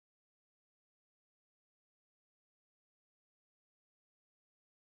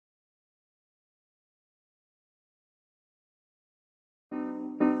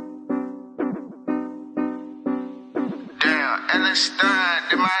Damn,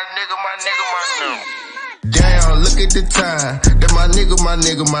 look at the time. That my nigga.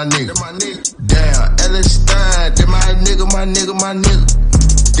 Damn, Ellis Stein. That my nigga.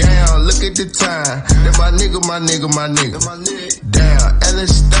 Damn, look at the time. That my nigga. Damn,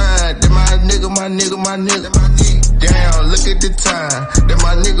 Ellis Stein. That my nigga. Damn, look at the time. That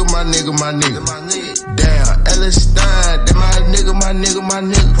my nigga. Damn, Ellis Stein. That my nigga.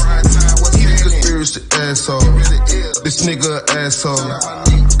 He the conspiracy asshole. This nigga asshole.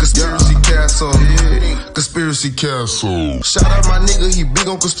 Conspiracy castle. Shout out my nigga, he big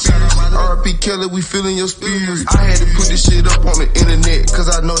on conspiracy. R.I.P. Kelly, we feeling your spirit. I had to put this shit up on the internet, cause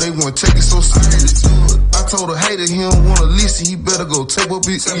I know they won't take it so serious. I told a hater he don't wanna listen, he better go tape up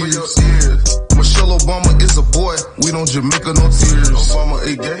his ears. Michelle Obama is a boy, we don't Jamaica no tears. Obama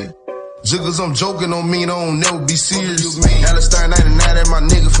a gay. Jiggers, I'm joking, don't mean I don't never be serious. Alistair 99, that my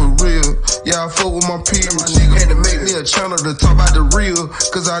nigga for real. Yeah, I fuck with my peers. Had to make me a channel to talk about the real,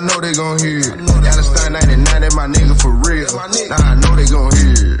 cause I know they gon' hear it. Alistair 99, that my nigga for real. Nah, I know they gon'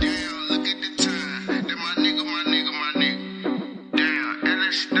 hear it. Damn, look at the time. That my nigga. Damn,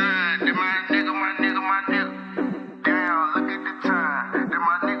 Alistair, that my nigga. Damn, look at the time. That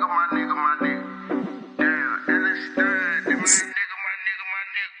my nigga. Damn, Alistair, that my nigga.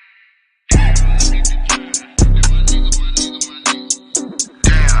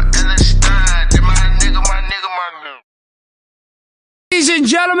 Ladies and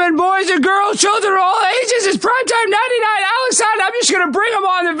gentlemen, boys and girls, children of all ages, it's Primetime 99 Alex on. I'm just going to bring them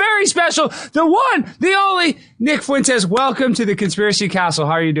on the very special, the one, the only, Nick Phuentez. Welcome to the Conspiracy Castle.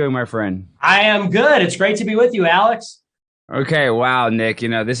 How are you doing, my friend? I am good. It's great to be with you, Alex. Okay, wow, Nick,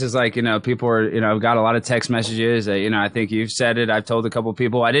 this is like, people are, I've got a lot of text messages that, I think you've said it. I've told a couple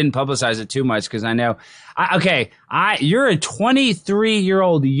people. I didn't publicize it too much because I know, you're a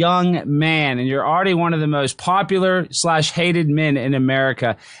 23-year-old young man and you're already one of the most popular / hated men in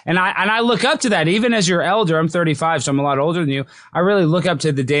America. And I look up to that even as you're elder. I'm 35, so I'm a lot older than you. I really look up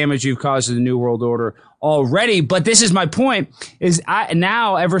to the damage you've caused to the New World Order already. But this is my point is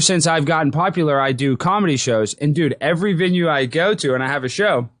now ever since I've gotten popular, I do comedy shows, and dude, every venue I go to and I have a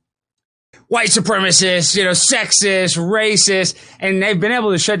show, white supremacists, sexist, racist, and they've been able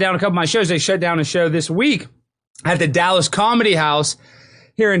to shut down a couple of my shows. They shut down a show this week at the Dallas Comedy House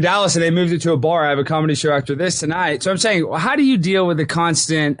here in Dallas, and they moved it to a bar. I have a comedy show after this tonight. So I'm saying, how do you deal with the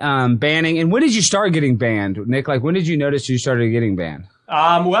constant banning? And when did you start getting banned, Nick? Like, when did you notice you started getting banned?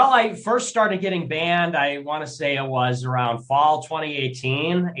 Well, I first started getting banned, I want to say it was around fall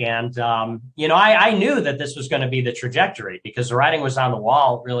 2018. And, I knew that this was going to be the trajectory because the writing was on the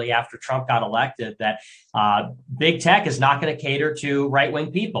wall really after Trump got elected that big tech is not going to cater to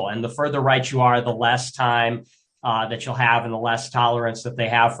right-wing people. And the further right you are, the less time that you'll have and the less tolerance that they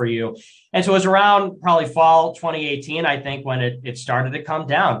have for you. And so it was around probably fall 2018, I think, when it started to come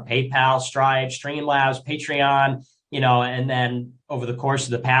down. PayPal, Stripe, Streamlabs, Patreon, and then over the course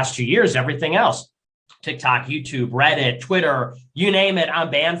of the past 2 years, everything else, TikTok, YouTube, Reddit, Twitter, you name it,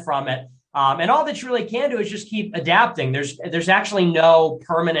 I'm banned from it. And all that you really can do is just keep adapting. There's actually no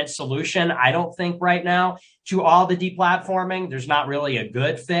permanent solution, I don't think, right now to all the deplatforming. There's not really a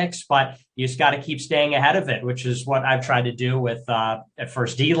good fix, but you just got to keep staying ahead of it, which is what I've tried to do with at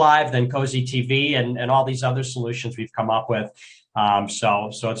first DLive, then Cozy TV, and all these other solutions we've come up with. So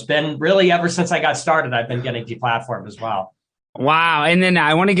it's been really ever since I got started, I've been getting deplatformed as well. Wow. And then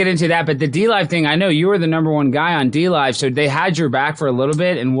I want to get into that, but the DLive thing, I know you were the number one guy on DLive, so they had your back for a little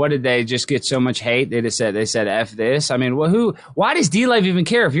bit. And what did they just get so much hate? They said F this. I mean, why does DLive even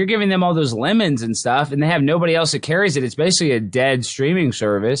care if you're giving them all those lemons and stuff and they have nobody else that carries it? It's basically a dead streaming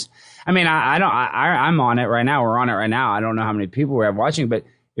service. I mean, I'm on it right now. We're on it right now. I don't know how many people we have watching, but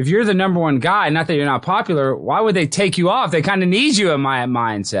if you're the number one guy, not that you're not popular, why would they take you off? They kind of need you in my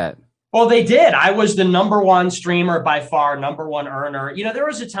mindset. Well, they did. I was the number one streamer by far, number one earner. There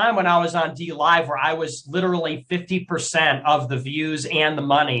was a time when I was on DLive where I was literally 50% of the views and the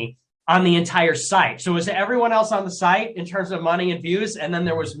money on the entire site. So it was everyone else on the site in terms of money and views, and then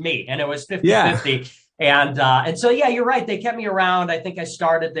there was me, and it was 50-50. And so, yeah, you're right. They kept me around. I think I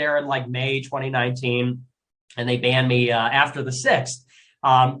started there in like May 2019, and they banned me after the 6th.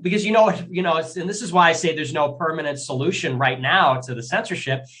 Because, and this is why I say there's no permanent solution right now to the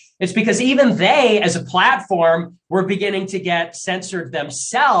censorship. It's because even they, as a platform, were beginning to get censored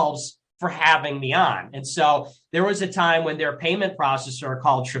themselves for having me on. And so there was a time when their payment processor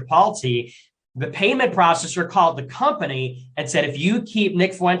called Chipotle, the payment processor called the company and said, if you keep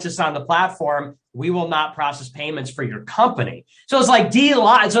Nick Phuentez on the platform, we will not process payments for your company. So it's like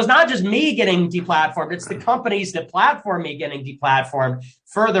DLive. So it's not just me getting deplatformed. It's the companies that platform me getting deplatformed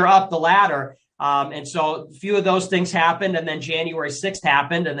further up the ladder. And so a few of those things happened. And then January 6th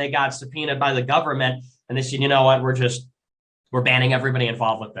happened and they got subpoenaed by the government. And they said, you know what, we're banning everybody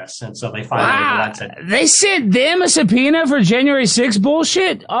involved with this. And so they finally relented. They sent them a subpoena for January 6th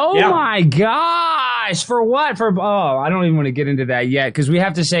bullshit? Oh, yeah. My gosh. For what? I don't even want to get into that yet because we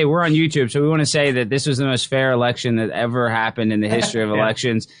have to say we're on YouTube. So we want to say that this was the most fair election that ever happened in the history of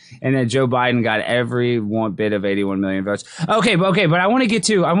elections and that Joe Biden got every one bit of 81 million votes. Okay, but I want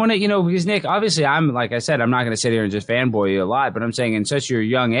to because Nick, obviously like I said, I'm not going to sit here and just fanboy you a lot, but I'm saying in such your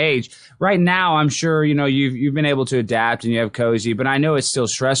young age, right now, I'm sure, you've been able to adapt and you have cozy, but I know it's still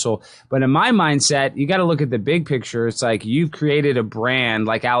stressful. But in my mindset, you got to look at the big picture. It's like you've created a brand,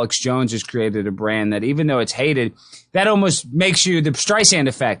 like Alex Jones has created a brand that even though it's hated, that almost makes you the Streisand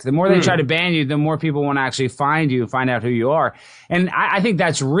effect. The more they try to ban you, the more people want to actually find you and find out who you are. And I think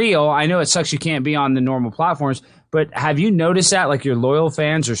that's real. I know it sucks you can't be on the normal platforms, but have you noticed that? Like your loyal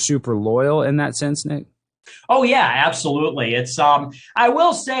fans are super loyal in that sense, Nick? Oh, yeah, absolutely. It's I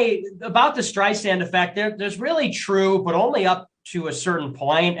will say about the Streisand effect, there's really true, but only up to a certain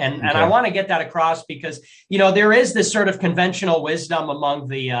point. And I want to get that across because, there is this sort of conventional wisdom among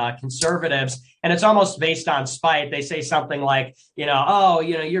the conservatives, and it's almost based on spite. They say something like,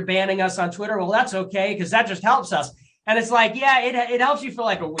 you're banning us on Twitter. Well, that's okay, because that just helps us. And it's like, it helps you for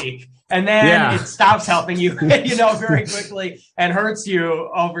like a week. And then it stops helping you, very quickly and hurts you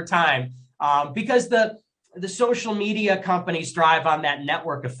over time. Because the social media companies thrive on that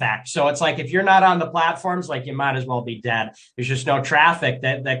network effect. So it's like, if you're not on the platforms, like you might as well be dead. There's just no traffic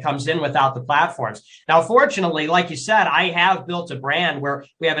that comes in without the platforms. Now, fortunately, like you said, I have built a brand where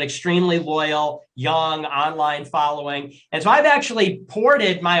we have an extremely loyal, young online following. And so I've actually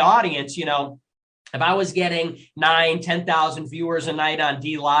ported my audience, if I was getting 9,000, 10,000 viewers a night on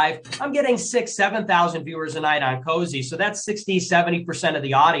D Live, I'm getting 6,000, 7,000 viewers a night on Cozy. So that's 60, 70% of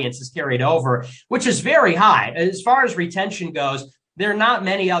the audience is carried over, which is very high. As far as retention goes, there are not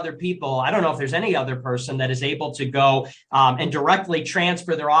many other people. I don't know if there's any other person that is able to go and directly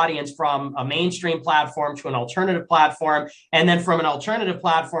transfer their audience from a mainstream platform to an alternative platform, and then from an alternative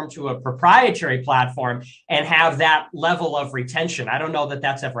platform to a proprietary platform and have that level of retention. I don't know that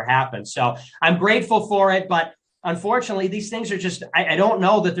that's ever happened. So I'm grateful for it, but unfortunately, these things are just, I don't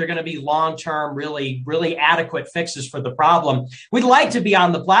know that they're going to be long-term, really, really adequate fixes for the problem. We'd like to be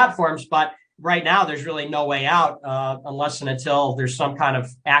on the platforms, but right now, there's really no way out unless and until there's some kind of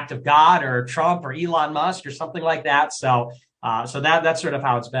act of God or Trump or Elon Musk or something like that. So that's sort of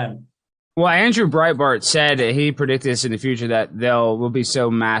how it's been. Well, Andrew Breitbart said he predicted this in the future that will be so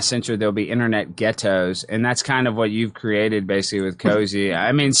mass-censored there'll be internet ghettos, and that's kind of what you've created basically with Cozy.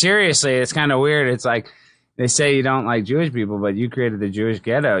 I mean, seriously, it's kind of weird. It's like they say you don't like Jewish people, but you created the Jewish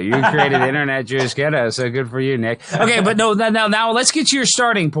ghetto. You created the internet Jewish ghetto, so good for you, Nick. Okay, but now let's get to your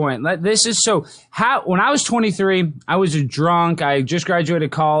starting point. When I was 23, I was a drunk. I just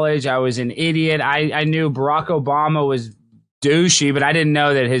graduated college. I was an idiot. I knew Barack Obama was douchey, but I didn't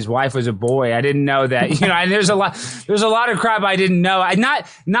know that his wife was a boy. I didn't know that, there's a lot of crap I didn't know.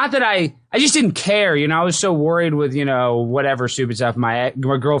 Not that I just didn't care, I was so worried with, whatever stupid stuff, my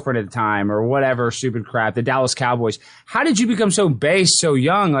girlfriend at the time or whatever stupid crap, the Dallas Cowboys. How did you become so base so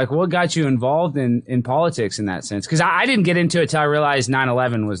young? Like what got you involved in politics in that sense? Because I didn't get into it till I realized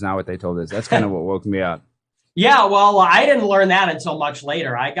 9/11 was not what they told us. That's kind of what woke me up. Yeah, well, I didn't learn that until much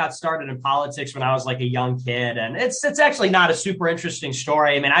later. I got started in politics when I was like a young kid, and it's actually not a super interesting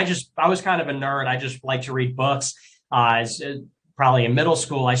story. I mean, I was kind of a nerd. I just like to read books. Probably in middle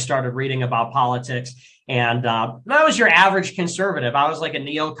school, I started reading about politics, and I was your average conservative. I was like a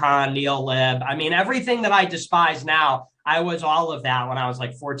neocon, neo-lib. I mean, everything that I despise now, I was all of that when I was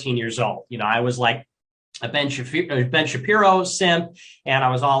like 14 years old. I was like a Ben Shapiro simp, and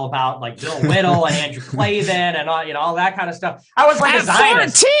I was all about like Bill Whittle and Andrew Clavin and all that kind of stuff. I was like at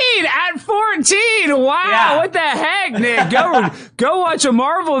 14. Wow, yeah. What the heck, Nick? Go watch a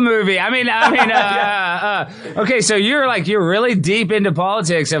Marvel movie. Okay, so you're really deep into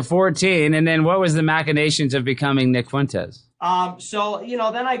politics at 14, and then what was the machinations of becoming Nick Phuentez? So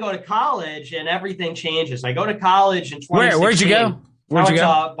then I go to college and everything changes. I go to college in 2016. Where'd you go? I went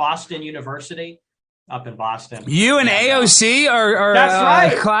to Boston University. Up in Boston. You and AOC are that's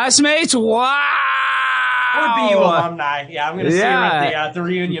right. Classmates? Wow. Would be alumni. Yeah, I'm going to see her at the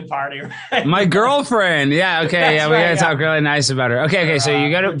reunion party. Right? My girlfriend. Yeah, okay. We got to talk really nice about her. Okay. So you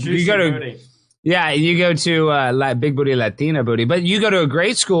go to Big Booty Latina Booty, but you go to a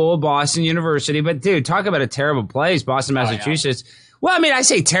great school, Boston University. But dude, talk about a terrible place, Boston, Massachusetts. Oh, yeah. Well, I mean, I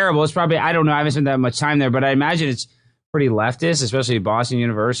say terrible. It's probably, I don't know. I haven't spent that much time there, but I imagine it's pretty leftist, especially Boston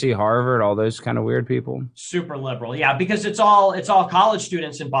University, Harvard, all those kind of weird people. Super liberal, yeah, because it's all college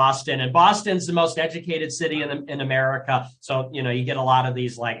students in Boston, and Boston's the most educated city in America. So you get a lot of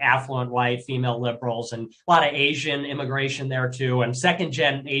these like affluent white female liberals, and a lot of Asian immigration there too. And second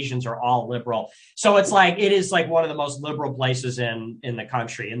gen Asians are all liberal. So it is like one of the most liberal places in the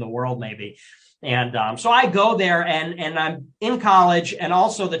country, in the world, maybe. And so I go there, and I'm in college, and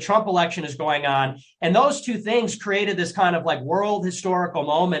also the Trump election is going on. And those two things created this kind of like world historical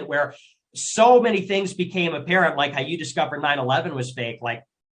moment where so many things became apparent, like how you discovered 9/11 was fake. Like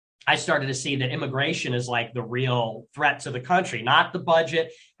I started to see that immigration is like the real threat to the country, not the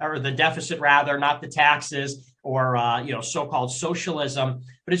budget or the deficit, rather, not the taxes or, so-called socialism,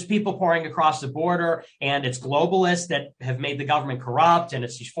 but it's people pouring across the border, and it's globalists that have made the government corrupt, and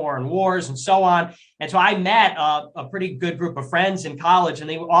it's these foreign wars and so on. And so I met a pretty good group of friends in college, and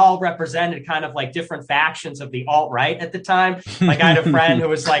they all represented kind of like different factions of the alt-right at the time. Like I had a friend who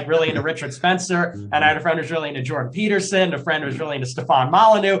was like really into Richard Spencer, and I had a friend who was really into Jordan Peterson, a friend who was really into Stefan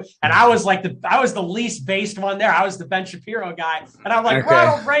Molyneux, and I was the least based one there. I was the Ben Shapiro guy, and I'm like, okay.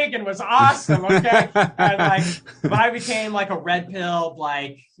 Ronald Reagan was awesome, okay? And but I became like a red-pilled,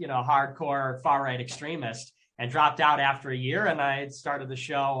 hardcore far-right extremist, and dropped out after a year, and I started the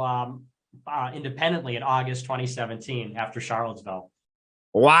show independently in August 2017 after Charlottesville.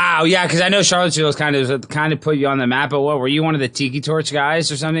 Wow, yeah, because I know Charlottesville kind of put you on the map. But what, were you one of the Tiki Torch guys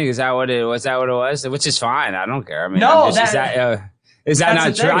or something? Is that what it was? Which is fine. I don't care. I mean, no, is that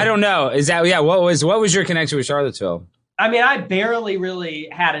not true? I don't know. Is that what was your connection with Charlottesville? I mean, I barely really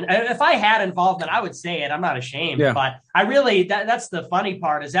had if I had involvement, I would say it. I'm not ashamed, but I really, that's the funny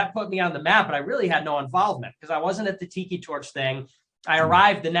part, is that put me on the map, but I really had no involvement because I wasn't at the Tiki Torch thing. I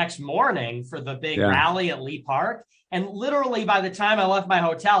arrived the next morning for the big rally at Lee Park. And literally by the time I left my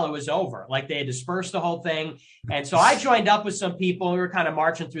hotel, it was over. Like they had dispersed the whole thing. And so I joined up with some people. We were kind of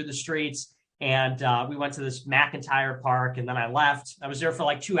marching through the streets, and we went to this McIntyre Park, and then I left. I was there for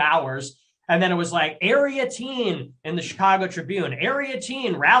like 2 hours. And then it was like Area Teen in the Chicago Tribune. Area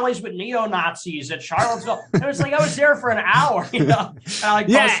Teen rallies with neo-Nazis at Charlottesville. And it was like I was there for an hour, And I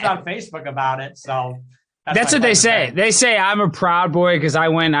posted on Facebook about it. So that's what they say. They say I'm a Proud Boy because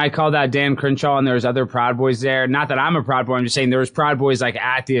I called out Dan Crenshaw, and there was other Proud Boys there. Not that I'm a Proud Boy. I'm just saying there was Proud Boys like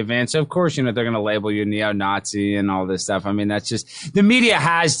at the event. So of course, they're going to label you neo-Nazi and all this stuff. I mean, that's just, the media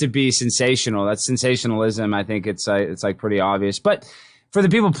has to be sensational. That's sensationalism. I think it's like pretty obvious, but for the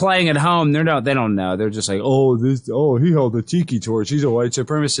people playing at home, they don't know. They're just like, he held the Tiki Torch. He's a white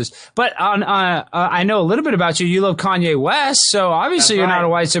supremacist. But I know a little bit about you. You love Kanye West, so obviously you're not a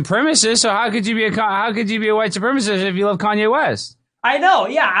white supremacist. So how could you be a white supremacist if you love Kanye West? I know,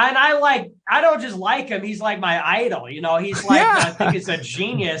 yeah, and I don't just like him. He's like my idol. He's like I think he's a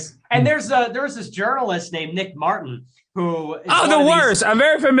genius. And there was this journalist named Nick Martin who is the worst. I'm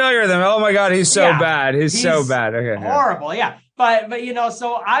very familiar with him. Oh my God, he's so bad. He's so bad. Okay, horrible. Yeah. But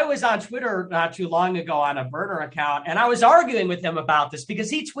so I was on Twitter not too long ago on a burner account, and I was arguing with him about this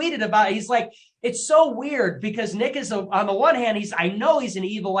because he tweeted about it. He's like, it's so weird because Nick is on the one hand, I know he's an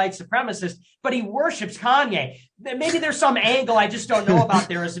evil white supremacist, but he worships Kanye. Maybe there's some angle I just don't know about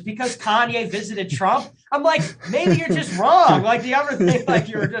there. Is it because Kanye visited Trump? I'm like, maybe you're just wrong. Like, do you ever think like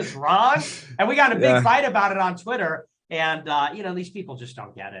you're just wrong? And we got a big fight about it on Twitter, and these people just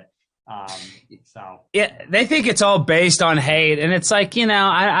don't get it. They think it's all based on hate, and it's like,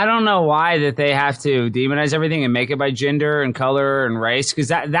 I don't know why that they have to demonize everything and make it by gender and color and race, because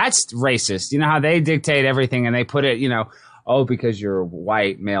that's racist. You know how they dictate everything and they put it, because you're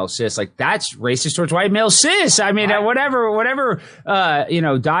white male cis, like that's racist towards white male cis. I mean, whatever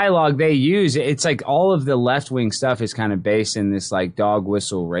dialogue they use, it's like all of the left wing stuff is kind of based in this like dog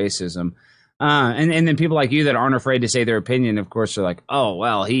whistle racism. And then people like you that aren't afraid to say their opinion, of course, are like, oh,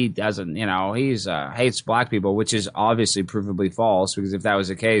 well, he doesn't, he's hates black people, which is obviously provably false, because if that was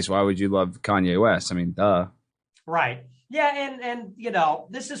the case, why would you love Kanye West? I mean, duh. Right. Yeah. And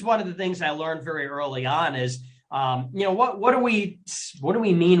this is one of the things I learned very early on is, what do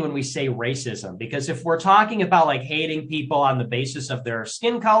we mean when we say racism? Because if we're talking about like hating people on the basis of their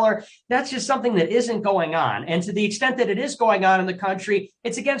skin color, that's just something that isn't going on. And to the extent that it is going on in the country,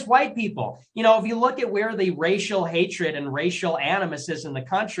 it's against white people. If you look at where the racial hatred and racial animus is in the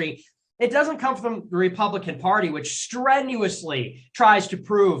country, it doesn't come from the Republican Party, which strenuously tries to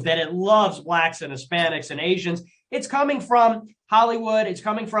prove that it loves blacks and Hispanics and Asians. It's coming from Hollywood. It's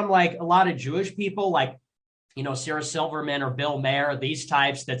coming from like a lot of Jewish people, like Sarah Silverman or Bill Maher, these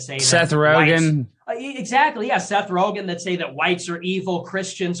types that say Seth that Rogen. Exactly. Yeah. Seth Rogen that say that whites are evil,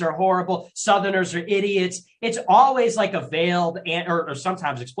 Christians are horrible, Southerners are idiots. It's always like a veiled or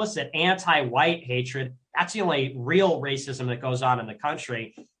sometimes explicit anti-white hatred. That's the only real racism that goes on in the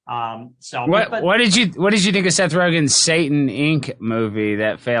country. What did you think of Seth Rogen's Satan Inc. movie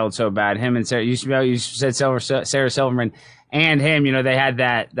that failed so bad? Him and Sarah, you said Sarah Silverman and him. They had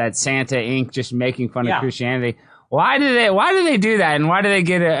that Santa Inc. just making fun of Christianity. Why do they do that, and why do they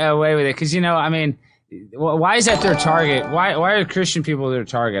get away with it? Because why is that their target? Why are Christian people their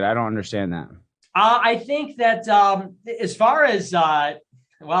target? I don't understand that. I think that as far as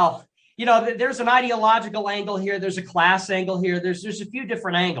there's an ideological angle here. There's a class angle here. There's a few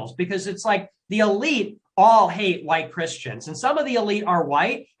different angles because it's like the elite all hate white Christians, and some of the elite are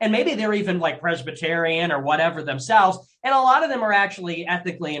white, and maybe they're even like Presbyterian or whatever themselves. And a lot of them are actually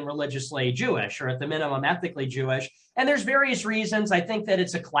ethnically and religiously Jewish, or at the minimum ethnically Jewish. And there's various reasons. I think that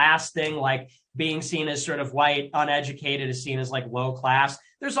it's a class thing, like being seen as sort of white, uneducated is seen as like low class.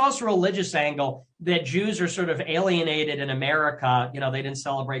 There's also a religious angle that Jews are sort of alienated in America. They didn't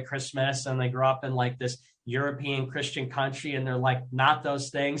celebrate Christmas and they grew up in like this European Christian country and they're like not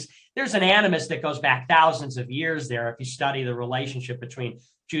those things. There's an animus that goes back thousands of years there if you study the relationship between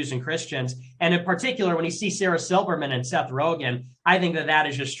Jews and Christians. And in particular, when you see Sarah Silverman and Seth Rogen, I think that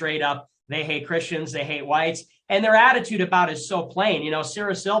is just straight up, they hate Christians, they hate whites. And their attitude about it is so plain.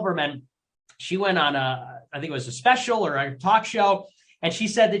 Sarah Silverman, she went on I think it was a special or a talk show, and she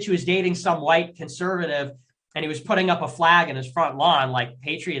said that she was dating some white conservative and he was putting up a flag in his front lawn like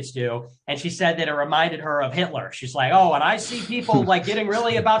patriots do. And she said that it reminded her of Hitler. She's like, oh, when I see people like getting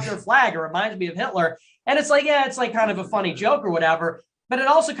really about their flag, it reminds me of Hitler. And it's like, yeah, it's like kind of a funny joke or whatever. But it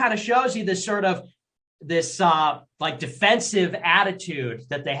also kind of shows you this sort of like defensive attitude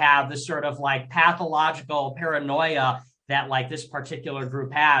that they have, this sort of like pathological paranoia that like this particular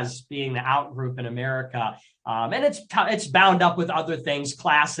group has, being the out group in America. And it's bound up with other things,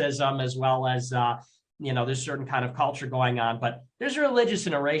 classism, as well as, there's certain kind of culture going on, but there's a religious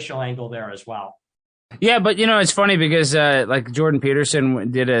and a racial angle there as well. Yeah, but it's funny because like Jordan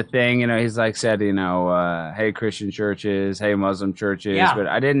Peterson did a thing, he's like said, hey Christian churches, hey Muslim churches, but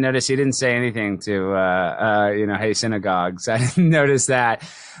I didn't notice he didn't say anything to hey synagogues. I didn't notice that.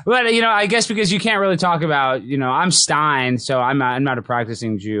 But I guess because you can't really talk about, I'm Stein, so I'm not a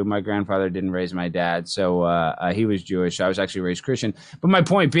practicing Jew. My grandfather didn't raise my dad, so he was Jewish. I was actually raised Christian. But my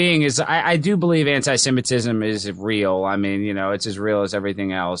point being is I do believe anti-Semitism is real. I mean, it's as real as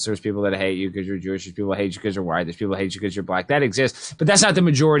everything else. There's people that hate you because you're Jewish. There's people that hate you because you're white. There's people that hate you because you're black. That exists. But that's not the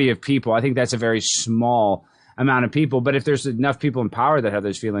majority of people. I think that's a very small amount of people. But if there's enough people in power that have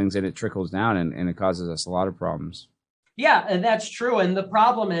those feelings, then it trickles down and it causes us a lot of problems. Yeah, and that's true. And the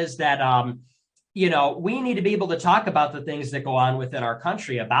problem is that, we need to be able to talk about the things that go on within our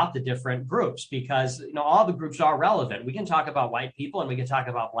country about the different groups, because, all the groups are relevant. We can talk about white people and we can talk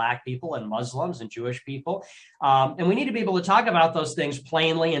about black people and Muslims and Jewish people. And we need to be able to talk about those things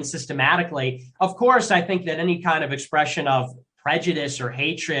plainly and systematically. Of course, I think that any kind of expression of prejudice or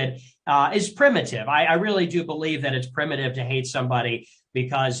hatred is primitive. I really do believe that it's primitive to hate somebody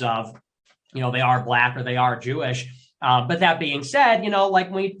because of, they are black or they are Jewish. But that being said, like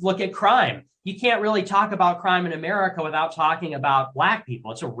when we look at crime, you can't really talk about crime in America without talking about black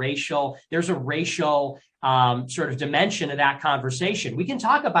people. There's a racial sort of dimension to that conversation. We can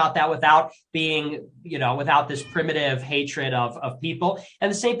talk about that without being, without this primitive hatred of people.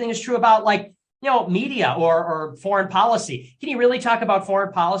 And the same thing is true about media or foreign policy. Can you really talk about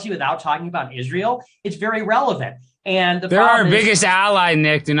foreign policy without talking about Israel? It's very relevant. And they're our biggest ally,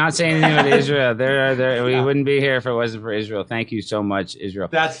 Nick. Do not say anything about Israel. We wouldn't be here if it wasn't for Israel. Thank you so much, Israel.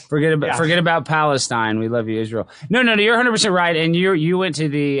 Forget about Palestine. We love you, Israel. No, you're 100% right. And you went to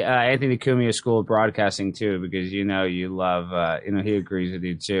the Anthony Cumia School of Broadcasting too, because you love he agrees with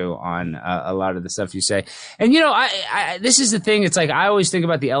you too on a lot of the stuff you say. And I this is the thing. It's like I always think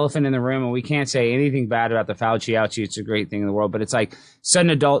about the elephant in the room, and we can't say anything bad about the Fauci ouchie. It's a great thing in the world, but it's like sudden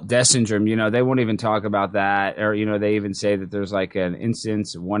adult death syndrome. They won't even talk about that, or they even say that there's like an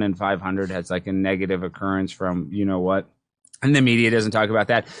instance 1 in 500 has like a negative occurrence from what, and the media doesn't talk about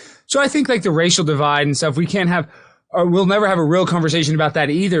that. So I think like the racial divide and stuff, we can't have, or we'll never have a real conversation about that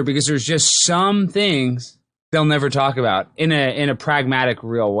either, because there's just some things they'll never talk about in a pragmatic,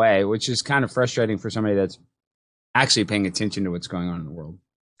 real way, which is kind of frustrating for somebody that's actually paying attention to what's going on in the world.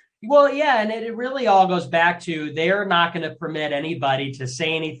 Well, yeah, and it really all goes back to they're not going to permit anybody to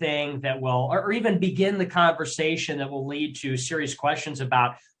say anything that will, or even begin the conversation that will lead to serious questions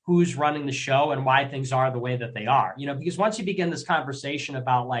about who's running the show and why things are the way that they are. Because once you begin this conversation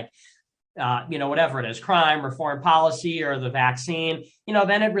about like, whatever it is, crime or foreign policy or the vaccine,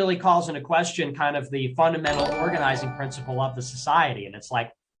 then it really calls into question kind of the fundamental organizing principle of the society. And it's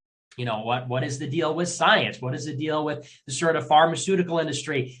like, what is the deal with science? What is the deal with the sort of pharmaceutical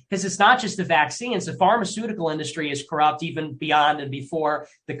industry? Because it's not just the vaccines. The pharmaceutical industry is corrupt even beyond and before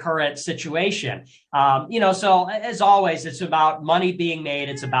the current situation. So as always, it's about money being made.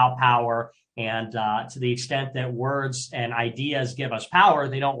 It's about power. And to the extent that words and ideas give us power,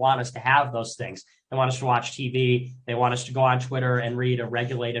 they don't want us to have those things. They want us to watch TV. They want us to go on Twitter and read a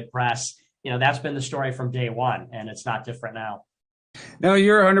regulated press. That's been the story from day one, and it's not different now. No,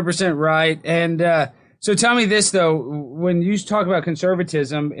 you're 100% right. And so tell me this, though, when you talk about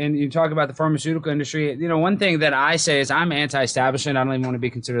conservatism and you talk about the pharmaceutical industry, one thing that I say is I'm anti-establishment. I don't even want to be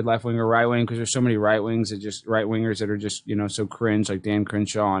considered left-wing or right-wing because there's so many right-wingers that are just, so cringe, like Dan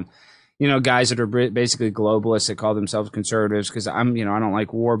Crenshaw and, guys that are basically globalists that call themselves conservatives because I don't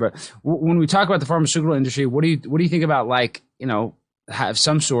like war. But when we talk about the pharmaceutical industry, what do you think about, like, have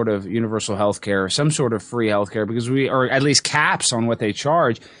some sort of universal health care, some sort of free health care, because or at least caps on what they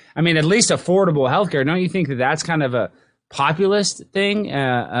charge. I mean, at least affordable health care. Don't you think that that's kind of a populist thing?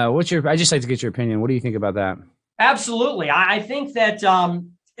 I just like to get your opinion. What do you think about that? Absolutely. I think that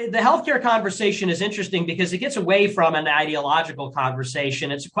the healthcare conversation is interesting because it gets away from an ideological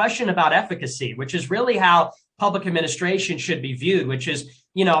conversation. It's a question about efficacy, which is really how public administration should be viewed, which is,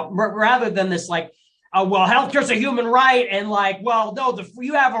 rather than this like, well, healthcare is a human right. And like, well, no,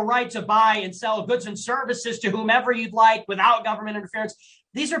 you have a right to buy and sell goods and services to whomever you'd like without government interference.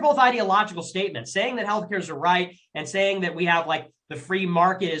 These are both ideological statements. Saying that healthcare is a right and saying that we have like the free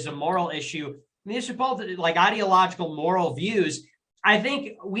market is a moral issue. These are both like ideological moral views. I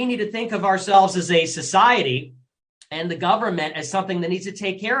think we need to think of ourselves as a society and the government as something that needs to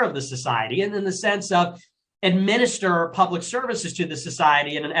take care of the society. And in the sense of administer public services to the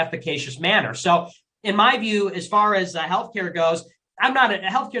society in an efficacious manner. So in my view, as far as healthcare goes,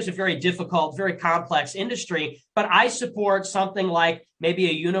 healthcare is a very difficult, very complex industry, but I support something like maybe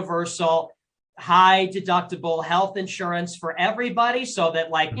a universal high deductible health insurance for everybody so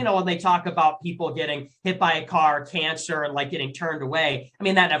that like, when they talk about people getting hit by a car, cancer, and like getting turned away, I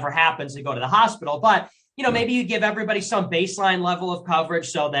mean, that never happens. They go to the hospital, but, maybe you give everybody some baseline level of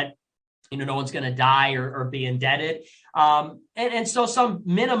coverage so that no one's going to die or be indebted. And so some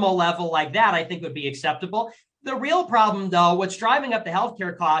minimal level like that, I think would be acceptable. The real problem, though, what's driving up the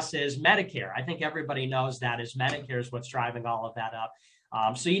healthcare costs is Medicare. I think everybody knows that is Medicare is what's driving all of that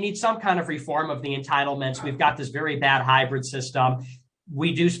up. So you need some kind of reform of the entitlements. We've got this very bad hybrid system.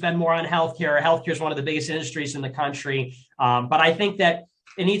 We do spend more on healthcare. Healthcare is one of the biggest industries in the country. But I think that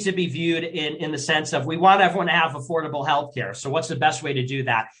it needs to be viewed in the sense of we want everyone to have affordable health care. So what's the best way to do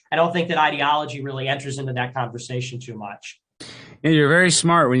that? I don't think that ideology really enters into that conversation too much. Yeah, you're very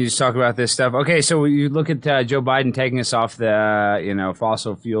smart when you talk about this stuff. Okay, so you look at Joe Biden taking us off the,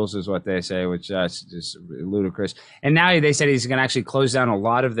 fossil fuels is what they say, which is just ludicrous. And now they said he's going to actually close down a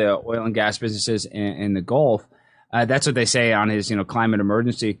lot of the oil and gas businesses in the Gulf. That's what they say on his, climate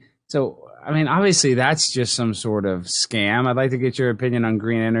emergency. So, I mean, obviously, that's just some sort of scam. I'd like to get your opinion on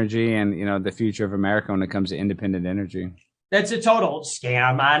green energy and, the future of America when it comes to independent energy. That's a total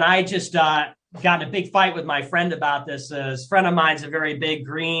scam. And I just got in a big fight with my friend about this. A friend of mine's a very big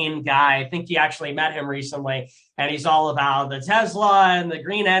green guy. I think you actually met him recently. And he's all about the Tesla and the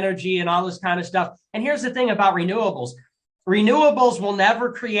green energy and all this kind of stuff. And here's the thing about renewables. Renewables will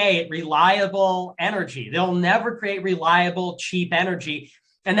never create reliable energy. They'll never create reliable, cheap energy.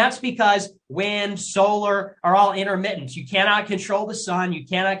 And that's because wind, solar are all intermittent. You cannot control the sun. You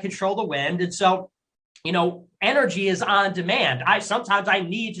cannot control the wind. And so, energy is on demand. Sometimes I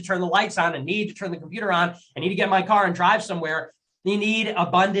need to turn the lights on. I need to turn the computer on. I need to get in my car and drive somewhere. You need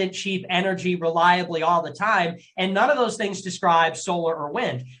abundant, cheap energy reliably all the time. And none of those things describe solar or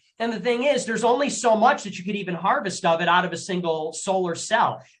wind. And the thing is, there's only so much that you could even harvest of it out of a single solar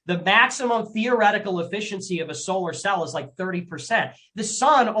cell. The maximum theoretical efficiency of a solar cell is like 30%. The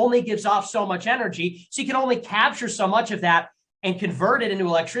sun only gives off so much energy, so you can only capture so much of that and convert it into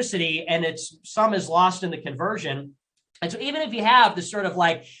electricity, and some is lost in the conversion. And so even if you have this sort of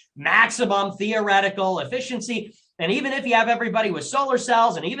like maximum theoretical efficiency, and even if you have everybody with solar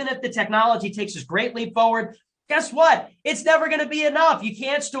cells, and even if the technology takes this great leap forward, guess what? It's never going to be enough. You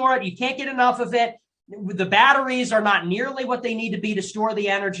can't store it. You can't get enough of it. The batteries are not nearly what they need to be to store the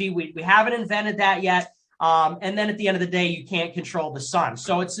energy. We haven't invented that yet. And then at the end of the day, you can't control the sun.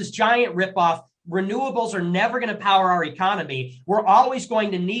 So it's this giant ripoff. Renewables are never going to power our economy. We're always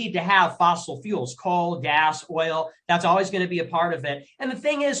going to need to have fossil fuels, coal, gas, oil. That's always going to be a part of it. And the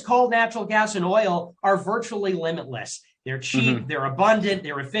thing is, coal, natural gas, and oil are virtually limitless. They're cheap, they're abundant,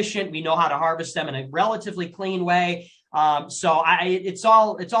 they're efficient. We know how to harvest them in a relatively clean way. It's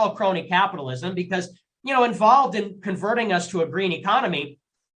all crony capitalism because, involved in converting us to a green economy.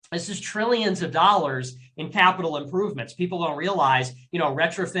 This is trillions of dollars in capital improvements. People don't realize,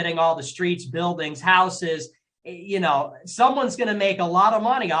 retrofitting all the streets, buildings, houses, someone's going to make a lot of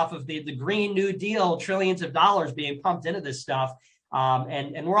money off of the Green New Deal, trillions of dollars being pumped into this stuff.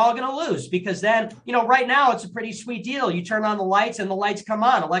 And we're all going to lose because then, right now it's a pretty sweet deal. You turn on the lights and the lights come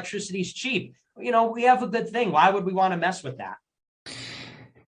on. Electricity's cheap. We have a good thing. Why would we want to mess with that?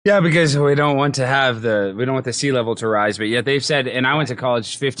 Yeah, because we don't want the sea level to rise, but yet they've said, and I went to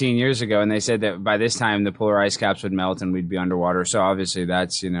college 15 years ago, and they said that by this time the polar ice caps would melt and we'd be underwater. So obviously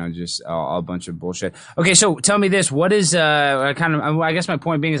that's just a bunch of bullshit. Okay, so tell me this: what is I guess my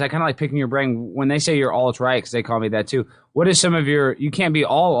point being is I kind of like picking your brain when they say you're alt right because they call me that too. What is some of you can't be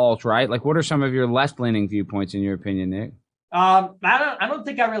all alt right? Like, what are some of your left leaning viewpoints in your opinion, Nick? I don't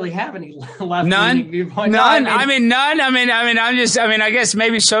think I really have any left. None. Viewpoints. None. None. I guess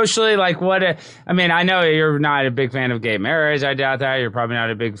maybe socially, like I know you're not a big fan of gay marriage. I doubt that. You're probably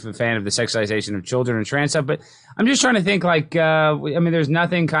not a big fan of the sexualization of children and trans stuff. But I'm just trying to think there's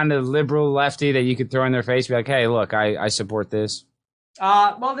nothing kind of liberal lefty that you could throw in their face, be like, hey, look, I support this.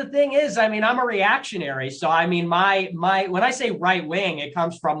 Well, the thing is, I'm a reactionary. So, my when I say right wing, it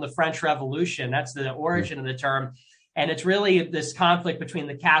comes from the French Revolution. That's the origin of the term. And it's really this conflict between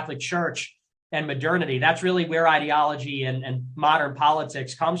the Catholic Church and modernity. That's really where ideology and modern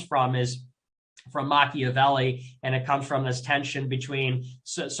politics comes from, is from Machiavelli. And it comes from this tension between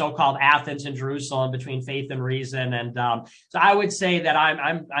so-called Athens and Jerusalem, between faith and reason. And so I would say that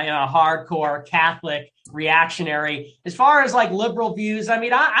I'm a hardcore Catholic reactionary. As far as like liberal views,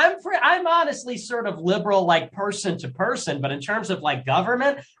 I'm honestly sort of liberal, like person to person, but in terms of like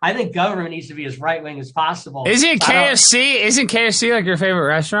government, I think government needs to be as right wing as possible. Isn't KFC like your favorite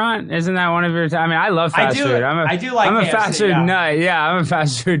restaurant? Isn't that one of your? I love fast food. I do like. I'm a KFC, fast food nut. Yeah, I'm a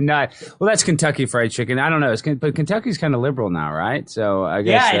fast food nut. Well, that's Kentucky Fried Chicken. I don't know, but Kentucky's kind of liberal now, right? So I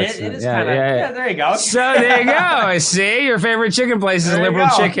guess it is kind of. Yeah, there you go. So there you go. See, your favorite chicken place is liberal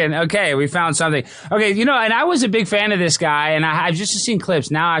chicken. Okay, we found something. Okay. And I was a big fan of this guy, and I've just seen clips.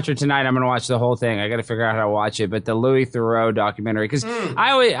 Now, after tonight, I'm going to watch the whole thing. I got to figure out how to watch it. But the Louis Theroux documentary, because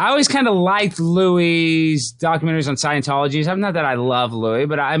I always kind of liked Louis's documentaries on Scientology. I'm not that I love Louis,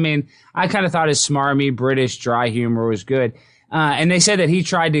 but I kind of thought his smarmy British dry humor was good. And they said that he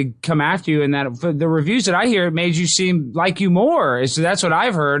tried to come after you, and that the reviews that I hear, it made you seem like you more. So that's what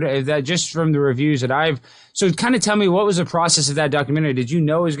I've heard, that just from the reviews that I've. So kind of tell me, what was the process of that documentary? Did you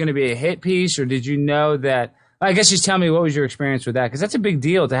know it was going to be a hit piece, or did you know that? I guess just tell me, what was your experience with that? Because that's a big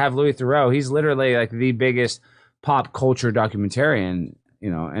deal to have Louis Theroux. He's literally like the biggest pop culture documentarian,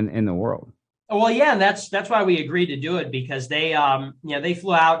 in the world. Well, yeah, and that's why we agreed to do it, because they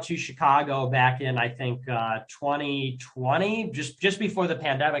flew out to Chicago back in, I think, 2020, just before the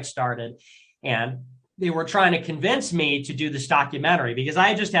pandemic started, and they were trying to convince me to do this documentary because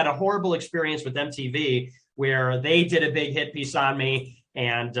I just had a horrible experience with MTV where they did a big hit piece on me.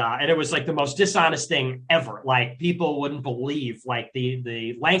 And it was like the most dishonest thing ever. Like, people wouldn't believe like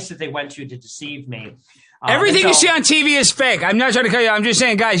the lengths that they went to deceive me. Everything you see on TV is fake. I'm not trying to cut you. I'm just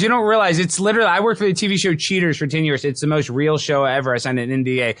saying, guys, you don't realize it's literally. I worked for the TV show Cheaters for 10 years. It's the most real show ever. I signed an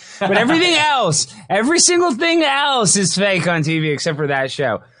NDA, but everything else, every single thing else, is fake on TV except for that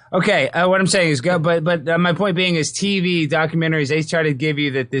show. Okay, what I'm saying is go, but my point being is TV documentaries, they try to give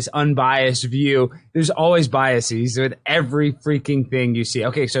you this unbiased view. There's always biases with every freaking thing you see.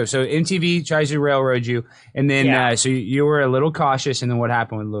 Okay, so MTV tries to railroad you, and then so you were a little cautious, and then what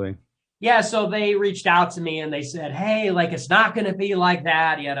happened with Louis? Yeah, so they reached out to me and they said, hey, like, it's not going to be like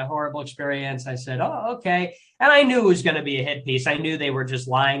that. He had a horrible experience. I said, oh, okay. And I knew it was going to be a hit piece. I knew they were just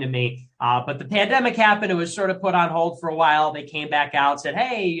lying to me. But the pandemic happened. It was sort of put on hold for a while. They came back out, said,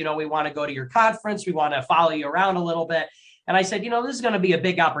 hey, we want to go to your conference. We want to follow you around a little bit. And I said, this is going to be a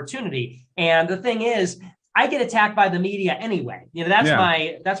big opportunity. And the thing is, I get attacked by the media anyway.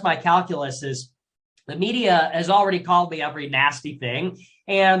 That's my calculus is the media has already called me every nasty thing.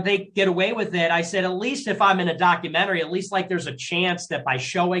 And they get away with it. I said, at least if I'm in a documentary, at least like there's a chance that by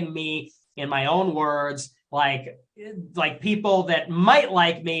showing me in my own words, like people that might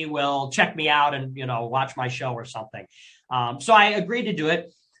like me will check me out and, watch my show or something. So I agreed to do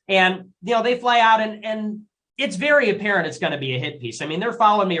it. And, they fly out and it's very apparent it's going to be a hit piece. I mean, they're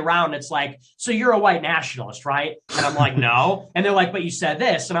following me around. It's like, so you're a white nationalist, right? And I'm like, no. And they're like, but you said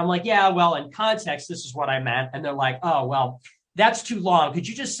this. And I'm like, yeah, well, in context, this is what I meant. And they're like, oh, well, that's too long. Could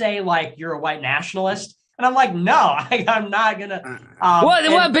you just say like you're a white nationalist? And I'm like, no, I'm not going to.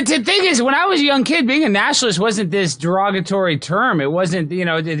 But the thing is, when I was a young kid, being a nationalist wasn't this derogatory term. It wasn't,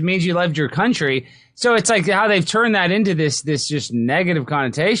 it means you loved your country. So it's like how they've turned that into this just negative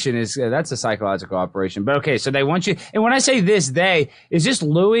connotation is that's a psychological operation. But okay, so they want you. And when I say is this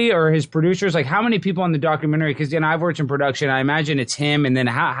Louis or his producers? Like how many people on the documentary? Because I've worked in production. I imagine it's him. And then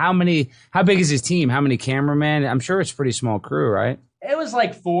how big is his team? How many cameramen? I'm sure it's a pretty small crew, right? It was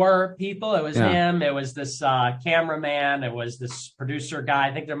like 4 people. It was him. It was this cameraman. It was this producer guy.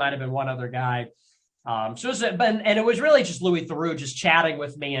 I think there might have been one other guy. So it was really just Louis Theroux just chatting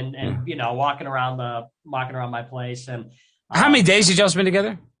with me and walking around my place. And how many days did y'all spend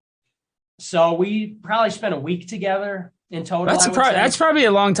together? So we probably spent a week together in total. That's probably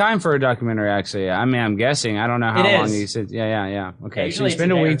a long time for a documentary, actually. I mean, I'm guessing. I don't know how long you said. Yeah. Okay, so you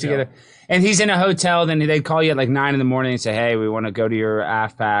spend a week together. And he's in a hotel, then they'd call you at like 9 a.m. and say, hey, we want to go to your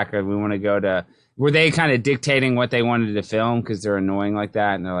AFPAC, or we want to go to... Were they kind of dictating what they wanted to film because they're annoying like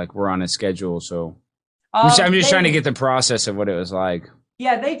that? And they're like, we're on a schedule, so... I'm just trying to get the process of what it was like.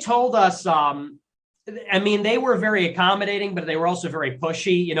 Yeah, they told us... they were very accommodating, but they were also very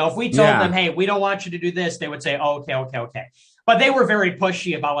pushy. If we told them, hey, we don't want you to do this, they would say, oh, okay. But they were very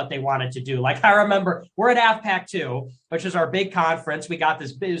pushy about what they wanted to do. Like I remember we're at AFPAC 2, which is our big conference. We got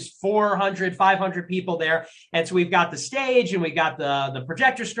this 400, 500 people there. And so we've got the stage and we got the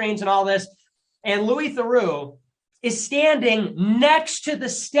projector screens and all this. And Louis Theroux is standing next to the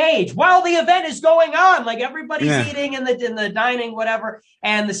stage while the event is going on. Like everybody's eating in the dining, whatever.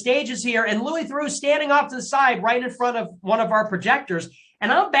 And the stage is here. And Louis Theroux standing off to the side right in front of one of our projectors.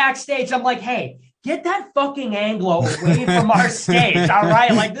 And I'm backstage. I'm like, hey, get that fucking Anglo away from our stage, all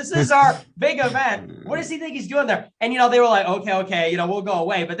right? Like, this is our big event. What does he think he's doing there? And, they were like, okay, we'll go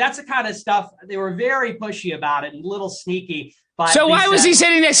away. But that's the kind of stuff, they were very pushy about it and a little sneaky. So why was he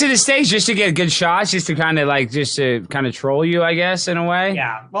sitting next to the stage? Just to get good shots? Just to kind of troll you, I guess, in a way?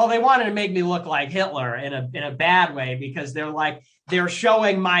 Yeah. Well, they wanted to make me look like Hitler in a bad way because they're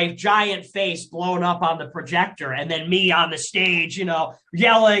showing my giant face blown up on the projector and then me on the stage,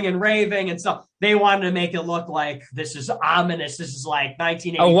 yelling and raving and stuff. They wanted to make it look like this is ominous. This is like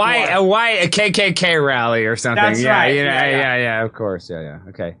 1984. A KKK rally or something. That's right. Yeah, of course. Yeah.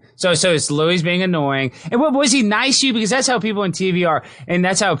 Okay. So it's Louis being annoying. And was he nice to you? Because that's how people in TV are. And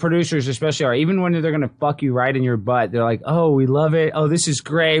that's how producers especially are. Even when they're going to fuck you right in your butt, they're like, oh, we love it. Oh, this is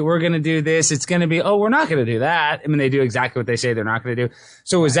great. We're going to do this. It's going to be, oh, we're not going to do that. I mean, they do exactly what they say they're not going to do.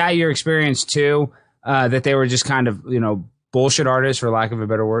 So was that your experience too? That they were just kind of, bullshit artists, for lack of a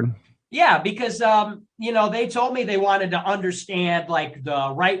better word? Yeah, because, they told me they wanted to understand like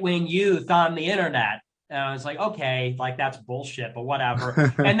the right-wing youth on the internet. And I was like, okay, like that's bullshit, but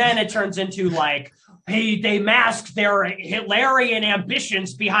whatever. And then it turns into like, hey, they masked their Hitlerian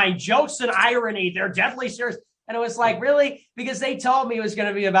ambitions behind jokes and irony. They're deadly serious. And it was like, really? Because they told me it was going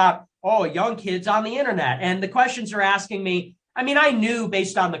to be about, young kids on the internet. And the questions are asking me, I knew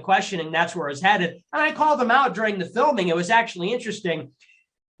based on the questioning, that's where it was headed. And I called them out during the filming. It was actually interesting.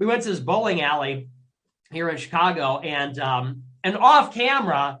 We went to this bowling alley here in Chicago and off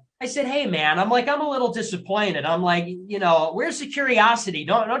camera, I said, hey man, I'm a little disappointed. I'm like, where's the curiosity?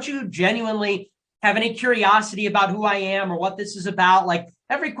 Don't you genuinely have any curiosity about who I am or what this is about? Like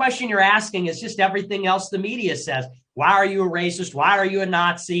every question you're asking is just everything else the media says. Why are you a racist? Why are you a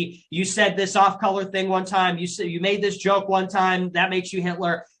Nazi? You said this off-color thing one time. You said you made this joke one time. That makes you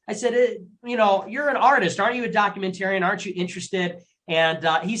Hitler. I said, you're an artist. Aren't you a documentarian? Aren't you interested? And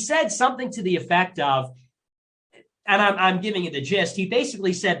he said something to the effect of, and I'm giving you the gist. He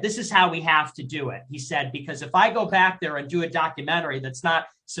basically said, this is how we have to do it. He said, because if I go back there and do a documentary that's not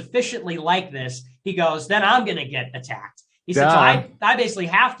sufficiently like this, he goes, then I'm going to get attacked. He said, so I basically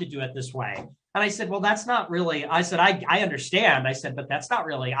have to do it this way. And I said, well, that's not really, I said, I understand. I said, but that's not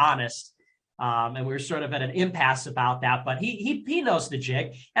really honest. And we were sort of at an impasse about that, but he knows the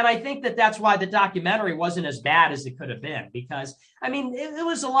jig. And I think that's why the documentary wasn't as bad as it could have been, because it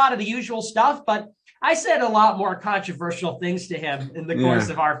was a lot of the usual stuff, but I said a lot more controversial things to him in the course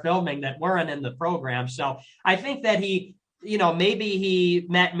of our filming that weren't in the program. So I think that he, maybe he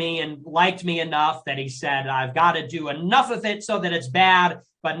met me and liked me enough that he said, I've got to do enough of it so that it's bad,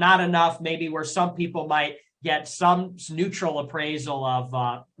 but not enough maybe where some people might get some neutral appraisal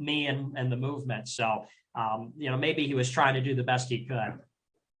of me and the movement. So, maybe he was trying to do the best he could.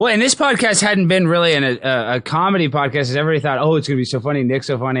 Well, and this podcast hadn't been really a comedy podcast. As everybody thought, oh, it's going to be so funny. Nick's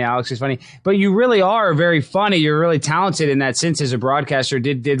so funny. Alex is funny. But you really are very funny. You're really talented in that sense as a broadcaster.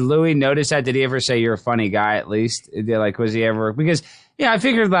 Did Louis notice that? Did he ever say you're a funny guy at least? Was he ever? Because, I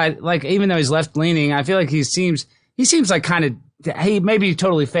figured that, even though he's left-leaning, I feel like he seems he seems like kind of, he may be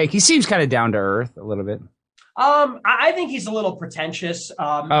totally fake. He seems kind of down to earth a little bit. I think he's a little pretentious. He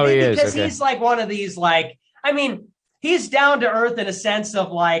is because okay. he's like one of these, like, I mean, he's down to earth in a sense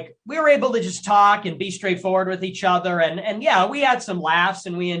of like, we were able to just talk and be straightforward with each other. And yeah, we had some laughs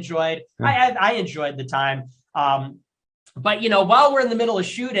and we enjoyed, I enjoyed the time. But, you know, while we're in the middle of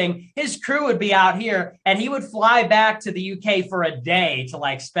shooting, his crew would be out here and he would fly back to the UK for a day to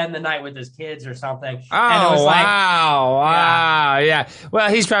like spend the night with his kids or something. Oh, and it was wow. Yeah. Well,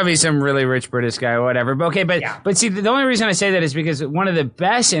 he's probably some really rich British guy or whatever. But okay. But see, the only reason I say that is because one of the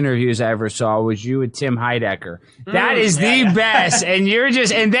best interviews I ever saw was you with Tim Heidecker. That is the best. And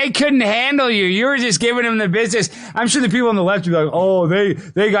and they couldn't handle you. You were just giving them the business. I'm sure the people on the left would be like, oh,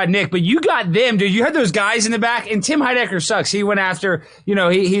 they got Nick, but you got them, dude. You had those guys in the back, and Tim Heidecker sucks. He went after, you know,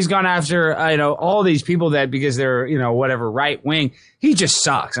 he's gone after, all these people that because they're, whatever, right wing. He just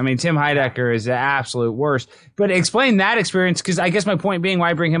sucks. I mean, Tim Heidecker is the absolute worst. But explain that experience, because I guess my point being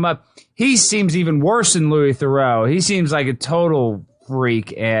why I bring him up, he seems even worse than Louis Theroux. He seems like a total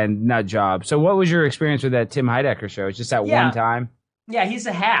freak and nut job. So what was your experience with that Tim Heidecker show? It's just that one time? Yeah, he's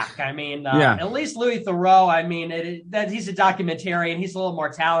a hack. I mean, at least Louis Theroux, I mean, he's a documentarian. He's a little more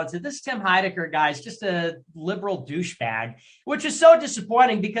talented. This Tim Heidecker guy is just a liberal douchebag, which is so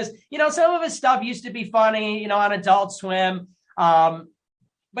disappointing because, some of his stuff used to be funny, on Adult Swim.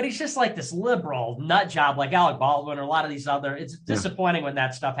 But he's just like this liberal nut job like Alec Baldwin or a lot of these other. It's disappointing when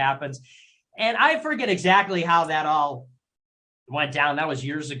that stuff happens. And I forget exactly how that all went down. That was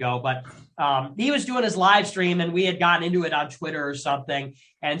years ago, but he was doing his live stream and we had gotten into it on Twitter or something.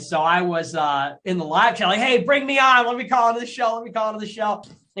 And so I was in the live chat, like, hey, bring me on. Let me call into the show.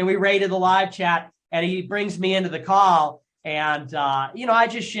 And we raided the live chat and he brings me into the call. And, I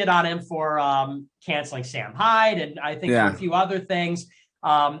just shit on him for canceling Sam Hyde and I think for a few other things.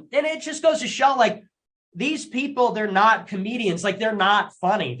 And it just goes to show, like, these people, they're not comedians. Like, they're not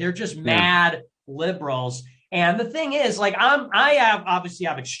funny. They're just mad liberals. And the thing is, like, I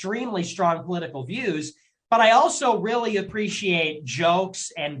have extremely strong political views, but I also really appreciate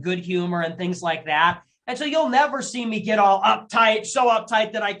jokes and good humor and things like that. And so you'll never see me get all uptight, so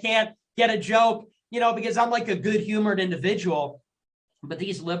uptight that I can't get a joke, because I'm like a good humored individual. But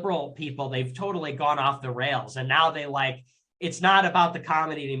these liberal people, they've totally gone off the rails. And now it's not about the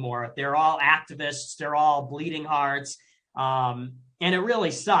comedy anymore. They're all activists. They're all bleeding hearts. And it really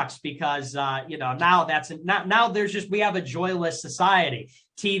sucks because, now we have a joyless society.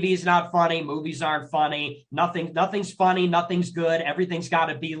 TV's not funny. Movies aren't funny. Nothing's funny. Nothing's good. Everything's got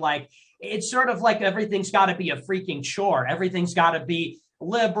to be it's sort of like everything's got to be a freaking chore. Everything's got to be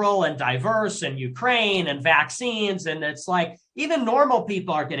liberal and diverse and Ukraine and vaccines. And it's like, even normal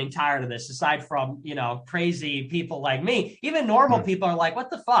people are getting tired of this, aside from, crazy people like me. Even normal people are like,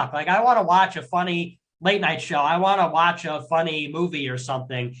 what the fuck? Like, I want to watch a funny late night show. I want to watch a funny movie or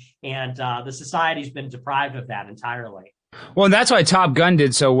something. And the society's been deprived of that entirely. Well, and that's why Top Gun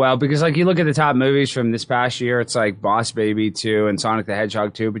did so well, because you look at the top movies from this past year, it's like Boss Baby 2 and Sonic the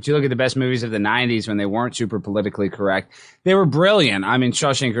Hedgehog 2, but you look at the best movies of the 90s when they weren't super politically correct, they were brilliant. I mean,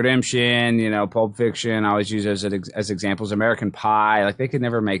 Shawshank Redemption, Pulp Fiction, I always use those as examples. American Pie, they could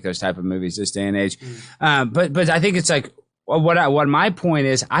never make those type of movies this day and age. But I think it's like, what my point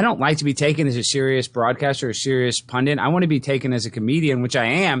is, I don't like to be taken as a serious broadcaster or a serious pundit. I want to be taken as a comedian, which I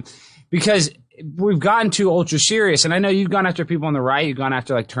am, because we've gotten too ultra serious. And I know you've gone after people on the right. You've gone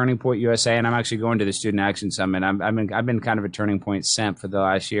after Turning Point USA, and I'm actually going to the Student Action Summit. I've been kind of a Turning Point simp for the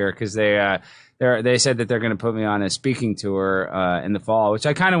last year because they said that they're going to put me on a speaking tour in the fall, which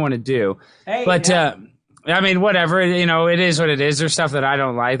I kind of want to do. I mean, whatever, it is what it is. There's stuff that I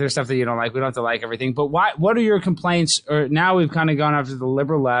don't like. There's stuff that you don't like. We don't have to like everything. But what are your complaints? Or now we've kind of gone after the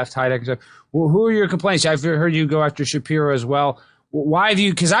liberal left, Heidecker stuff. Well, who are your complaints? I've heard you go after Shapiro as well. Why have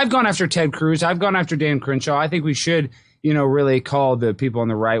you? Because I've gone after Ted Cruz. I've gone after Dan Crenshaw. I think we should, really call the people on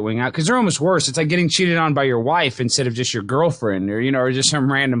the right wing out because they're almost worse. It's like getting cheated on by your wife instead of just your girlfriend or just some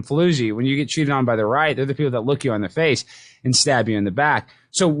random floozy. When you get cheated on by the right, they're the people that look you on the face and stab you in the back.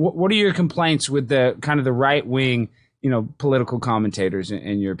 So what are your complaints with the kind of the right wing, political commentators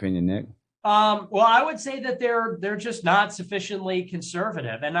in your opinion, Nick? Well, I would say that they're just not sufficiently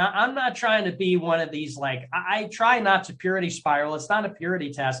conservative. And I'm not trying to be one of these, I try not to purity spiral. It's not a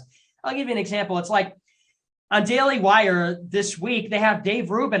purity test. I'll give you an example. It's like on Daily Wire this week, they have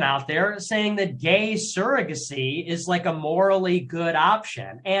Dave Rubin out there saying that gay surrogacy is a morally good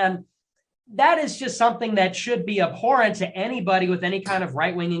option. And that is just something that should be abhorrent to anybody with any kind of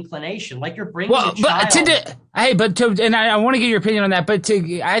right-wing inclination. Like you're bringing a child. And I want to get your opinion on that. But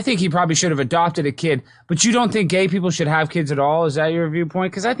I think he probably should have adopted a kid. But you don't think gay people should have kids at all? Is that your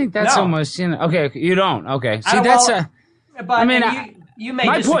viewpoint? Because I think that's almost, okay, you don't. Okay, see, but I mean, you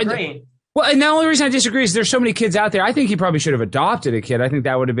may disagree. Point, well, and the only reason I disagree is there's so many kids out there. I think he probably should have adopted a kid. I think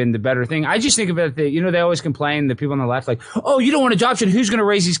that would have been the better thing. I just think about they always complain, the people on the left, like, oh, you don't want adoption. Who's going to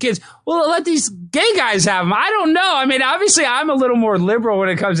raise these kids? Well, let these gay guys have them. I don't know. I mean, obviously, I'm a little more liberal when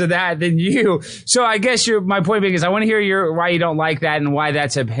it comes to that than you. So I guess my point being is I want to hear why you don't like that and why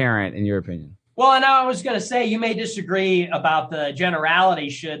that's apparent in your opinion. Well, and I was going to say, you may disagree about the generality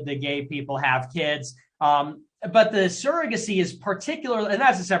should the gay people have kids. But the surrogacy is particularly, and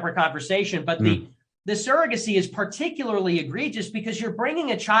that's a separate conversation, but the surrogacy is particularly egregious because you're bringing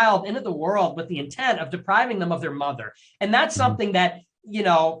a child into the world with the intent of depriving them of their mother. And that's something that,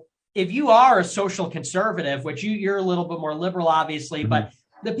 if you are a social conservative, which you're a little bit more liberal, obviously, but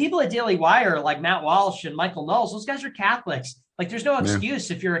the people at Daily Wire, like Matt Walsh and Michael Knowles, those guys are Catholics. Like there's no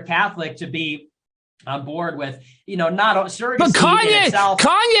excuse if you're a Catholic to be on board with, not surrogacy. But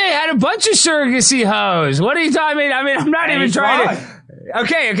Kanye had a bunch of surrogacy hoes. What are you talking? I mean, I'm not even trying to.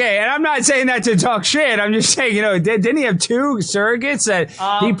 Okay, and I'm not saying that to talk shit. I'm just saying, didn't he have 2 surrogates that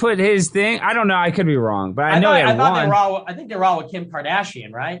he put his thing? I don't know. I could be wrong, but I know he had one. I think they were all with Kim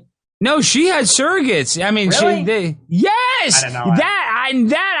Kardashian, right? No, she had surrogates. I mean, really? Yes, I don't know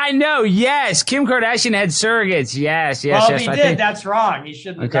that I know. Yes, Kim Kardashian had surrogates. Yes. Well, if he did, that's wrong. He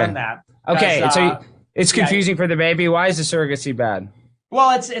shouldn't have done that. Okay, so it's confusing for the baby. Why is the surrogacy bad?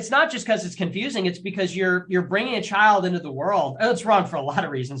 Well, it's not just because it's confusing. It's because you're bringing a child into the world. It's wrong for a lot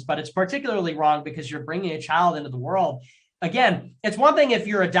of reasons, but it's particularly wrong because you're bringing a child into the world. Again, it's one thing if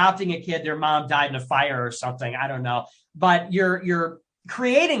you're adopting a kid, their mom died in a fire or something. I don't know, but you're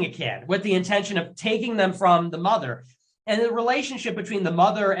creating a kid with the intention of taking them from the mother. And the relationship between the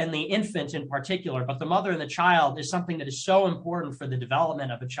mother and the infant in particular, but the mother and the child is something that is so important for the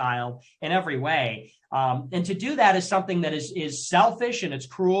development of a child in every way. And to do that is something that is selfish and it's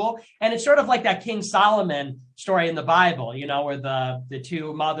cruel. And it's sort of like that King Solomon story in the Bible, where the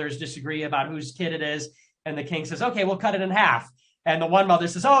 2 mothers disagree about whose kid it is. And the king says, okay, we'll cut it in half. And the one mother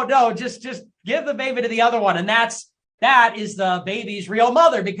says, oh, no, just give the baby to the other one. And that is the baby's real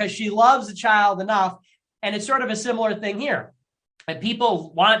mother because she loves the child enough. And it's sort of a similar thing here. And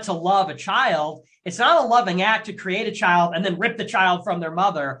people want to love a child. It's not a loving act to create a child and then rip the child from their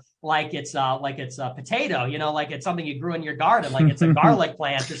mother like it's a potato, like it's something you grew in your garden, like it's a garlic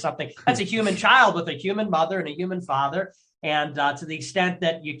plant or something. That's a human child with a human mother and a human father. And to the extent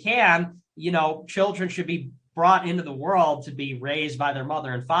that you can, children should be brought into the world to be raised by their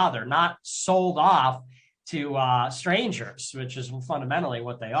mother and father, not sold off to strangers, which is fundamentally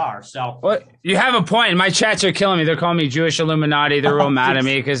what they are. So, well, you have a point. My chats are killing me. They're calling me Jewish Illuminati. They're real mad at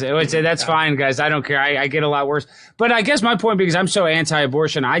me because I would say that's fine, guys. I don't care. I get a lot worse. But I guess my point, because I'm so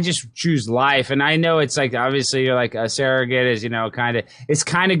anti-abortion, I just choose life. And I know it's like, obviously, you're like a surrogate is, it's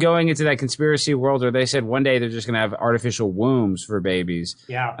kind of going into that conspiracy world where they said one day they're just going to have artificial wombs for babies.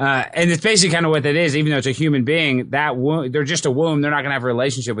 Yeah. And it's basically kind of what that is. Even though it's a human being, that womb, they're just a womb. They're not going to have a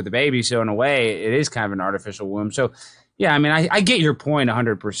relationship with the baby. So in a way, it is kind of an artificial womb. So, yeah, I mean, I get your point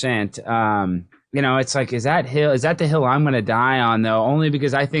 100%. It's like, is that the hill I'm going to die on, though? Only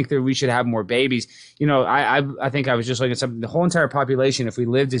because I think that we should have more babies. I think I was just looking at something. The whole entire population, if we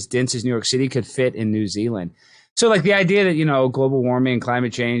lived as dense as New York City, could fit in New Zealand. So, like, the idea that, global warming and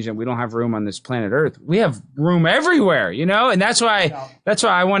climate change and we don't have room on this planet Earth, we have room everywhere, and that's why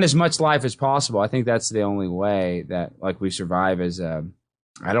I want as much life as possible. I think that's the only way that, like, we survive as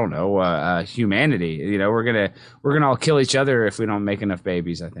humanity. We're gonna all kill each other if we don't make enough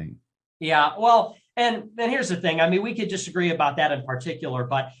babies, I think. Yeah, well, and here's the thing. I mean, we could disagree about that in particular,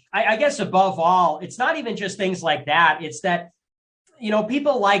 but I guess above all, it's not even just things like that. It's that,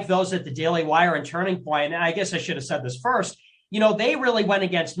 people like those at the Daily Wire and Turning Point, and I guess I should have said this first, they really went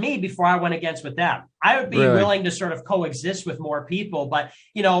against me before I went against with them. I would be willing to sort of coexist with more people, but,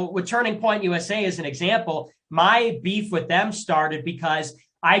 with Turning Point USA as an example, my beef with them started because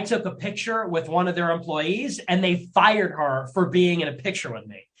I took a picture with one of their employees and they fired her for being in a picture with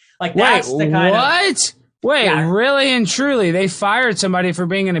me. Like, that's the kind of... Wait, really and truly, they fired somebody for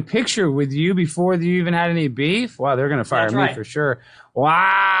being in a picture with you before you even had any beef? Wow, they're going to fire me for sure.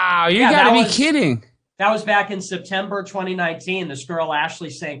 Wow, you got to be kidding. That was back in September 2019. This girl,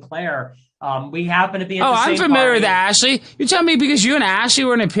 Ashley St. Clair, we happened to be at the same I'm familiar party. with Ashley. You telling me because you and Ashley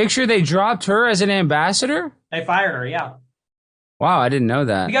were in a picture, they dropped her as an ambassador? They fired her, yeah. Wow, I didn't know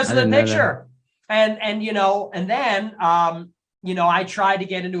that. Because of the picture. And then I tried to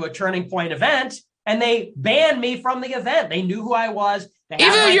get into a Turning Point event and they banned me from the event. They knew who I was.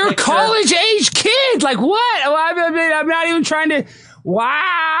 Even though you're a college age kid, like what? I mean, I'm not even trying to.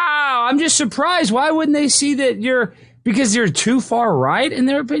 Wow, I'm just surprised. Why wouldn't they see that because you're too far right in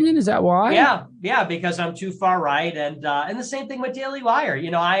their opinion? Is that why? Yeah, because I'm too far right, and the same thing with Daily Wire.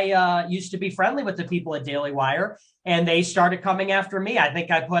 I used to be friendly with the people at Daily Wire, and they started coming after me. I think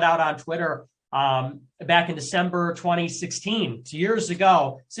I put out on Twitter back in December 2016, 6 years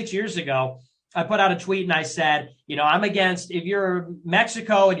ago. I put out a tweet and I said, I'm against, if you're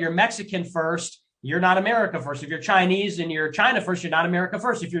Mexico and you're Mexican first, you're not America first. If you're Chinese and you're China first, you're not America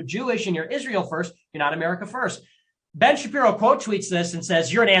first. If you're Jewish and you're Israel first, you're not America first. Ben Shapiro quote tweets this and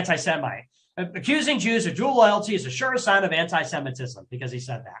says, you're an anti-Semite. Accusing Jews of dual loyalty is a sure sign of anti-Semitism because he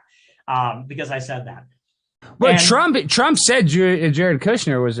said that. Because I said that. Well, Trump said Jared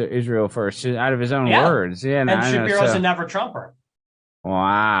Kushner was Israel first out of his own words. Yeah, and Shapiro's a never Trumper.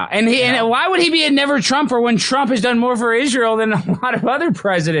 Wow. And why would he be a never Trumper when Trump has done more for Israel than a lot of other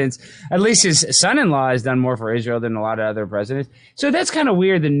presidents? At least his son-in-law has done more for Israel than a lot of other presidents. So that's kind of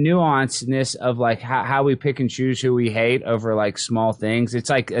weird, the nuanceness of like how we pick and choose who we hate over like small things. It's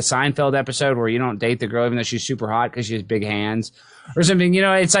like a Seinfeld episode where you don't date the girl even though she's super hot because she has big hands or something.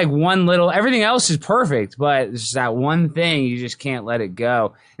 It's like everything else is perfect, but it's that one thing you just can't let it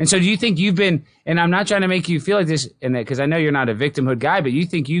go. And so do you think you've been, and I'm not trying to make you feel like this, and because I know you're not a victimhood guy, but you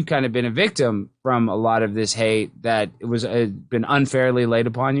think you've kind of been a victim from a lot of this hate that was been unfairly laid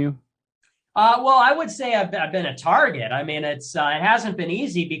upon you? Well, I would say I've been a target. I mean, it hasn't been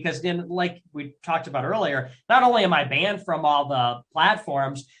easy because then, like we talked about earlier, not only am I banned from all the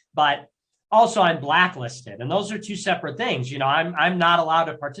platforms, but also I'm blacklisted. And those are two separate things. I'm not allowed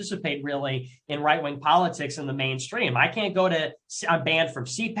to participate really in right-wing politics in the mainstream. I'm banned from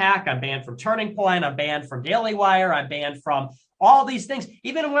CPAC. I'm banned from Turning Point. I'm banned from Daily Wire. I'm banned from all these things.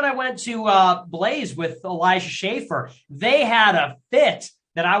 Even when I went to Blaze with Elijah Schaffer, they had a fit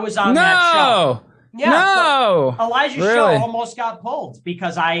that I was on that show. Yeah, no, Elijah's show almost got pulled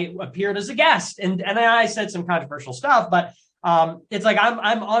because I appeared as a guest, and then I said some controversial stuff. But it's like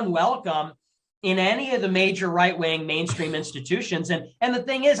I'm unwelcome in any of the major right-wing mainstream institutions, and the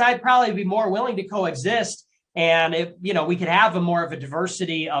thing is, I'd probably be more willing to coexist, and if we could have a more of a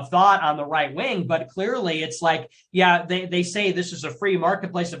diversity of thought on the right wing. But clearly, it's like, they say this is a free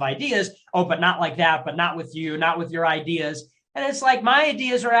marketplace of ideas. Oh, but not like that. But not with you, not with your ideas. And it's like my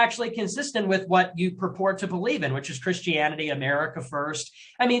ideas are actually consistent with what you purport to believe in, which is Christianity, America first.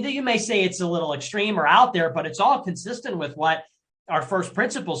 I mean, you may say it's a little extreme or out there, but it's all consistent with what our first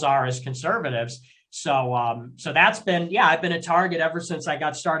principles are as conservatives. So that's been, I've been a target ever since I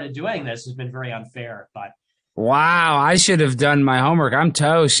got started doing this. It's been very unfair, but. Wow, I should have done my homework. I'm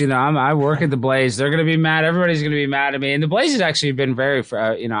toast. I work at the Blaze. They're going to be mad. Everybody's going to be mad at me. And the Blaze has actually been very,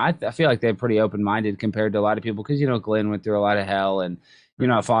 I feel like they're pretty open-minded compared to a lot of people because, Glenn went through a lot of hell and,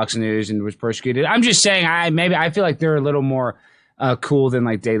 Fox News and was persecuted. I'm just saying I feel like they're a little more cool than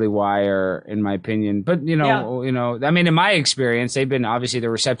like Daily Wire, in my opinion. But, I mean, in my experience, they're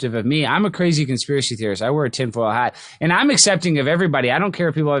receptive of me. I'm a crazy conspiracy theorist. I wear a tinfoil hat and I'm accepting of everybody. I don't care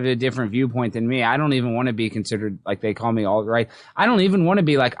if people have a different viewpoint than me. I don't even want to be considered, like they call me alt right. I don't even want to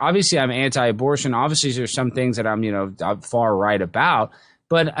be like, obviously I'm anti-abortion. Obviously there's some things that I'm far right about.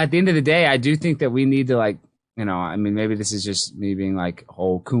 But at the end of the day, I do think that we need to maybe this is just me being like,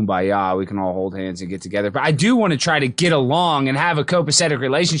 oh, kumbaya, we can all hold hands and get together. But I do want to try to get along and have a copacetic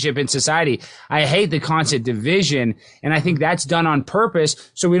relationship in society. I hate the constant division, and I think that's done on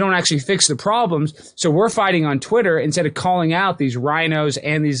purpose so we don't actually fix the problems. So we're fighting on Twitter instead of calling out these rhinos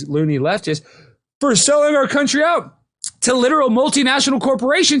and these loony leftists for selling our country out to literal multinational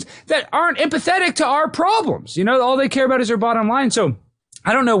corporations that aren't empathetic to our problems. All they care about is their bottom line. So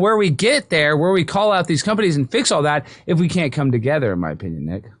I don't know where we get there, where we call out these companies and fix all that if we can't come together, in my opinion,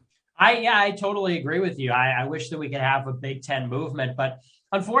 Nick. I totally agree with you. I wish that we could have a Big Ten movement, but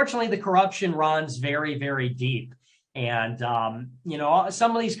unfortunately the corruption runs very, very deep. And,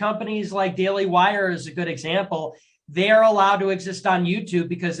 some of these companies like Daily Wire is a good example. They're allowed to exist on YouTube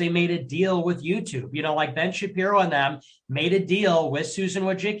because they made a deal with YouTube. Like Ben Shapiro and them made a deal with Susan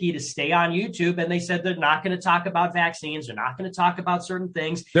Wojcicki to stay on YouTube. And they said they're not going to talk about vaccines. They're not going to talk about certain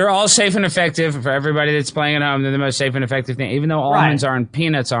things. They're all safe and effective for everybody that's playing at home. They're the most safe and effective thing. Even though almonds aren't,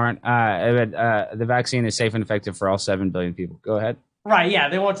 peanuts aren't, the vaccine is safe and effective for all 7 billion people. Go ahead. Right. Yeah.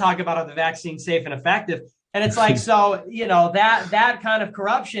 They won't talk about how the vaccine's safe and effective. And it's like, so, that kind of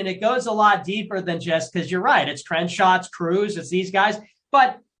corruption, it goes a lot deeper than just, because you're right, it's Crenshaw, it's Cruz, it's these guys.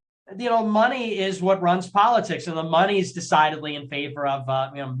 But, money is what runs politics, and the money is decidedly in favor of,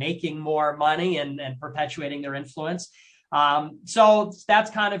 making more money and perpetuating their influence. So that's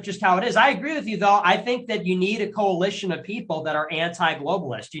kind of just how it is. I agree with you, though. I think that you need a coalition of people that are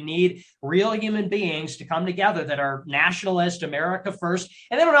anti-globalist. You need real human beings to come together that are nationalist, America first.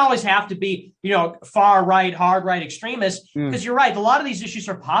 And they don't always have to be, far right, hard right extremists, because you're right. A lot of these issues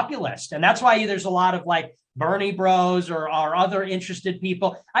are populist. And that's why there's a lot of like Bernie bros or other interested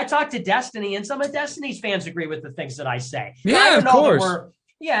people. I talk to Destiny, and some of Destiny's fans agree with the things that I say. Yeah, of course.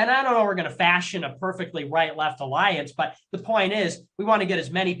 And I don't know we're going to fashion a perfectly right-left alliance, but the point is we want to get as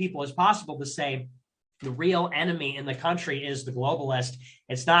many people as possible to say the real enemy in the country is the globalist.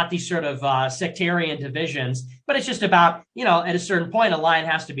 It's not these sort of sectarian divisions, but it's just about, at a certain point, a line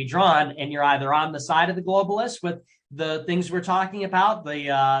has to be drawn, and you're either on the side of the globalists with the things we're talking about,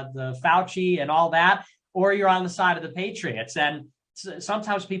 the Fauci and all that, or you're on the side of the patriots. And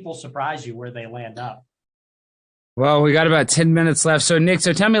sometimes people surprise you where they land up. Well, we got about 10 minutes left. So, Nick,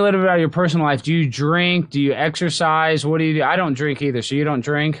 tell me a little bit about your personal life. Do you drink? Do you exercise? What do you do? I don't drink either. So you don't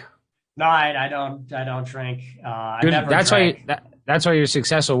drink? No, I don't drink. I never that's drank. That's why you're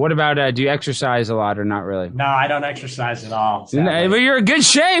successful. What about, do you exercise a lot or not really? No, I don't exercise at all. But you're in good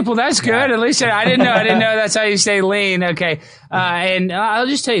shape. Well, that's good. Yeah. At least I didn't know that's how you stay lean. Okay. And I'll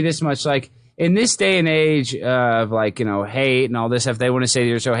just tell you this much, like, in this day and age of hate and all this stuff, they want to say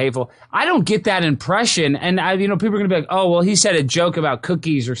you're so hateful. I don't get that impression. And people are going to be like, oh, well, he said a joke about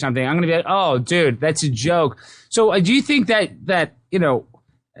cookies or something. I'm going to be like, oh, dude, that's a joke. So do you think that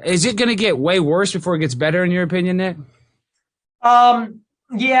is it going to get way worse before it gets better in your opinion, Nick?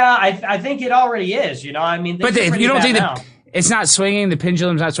 Yeah, I think it already is, but if you don't think that it's not swinging, the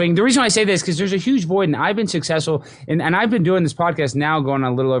pendulum's not swinging. The reason why I say this is because there's a huge void, and I've been successful, and I've been doing this podcast now going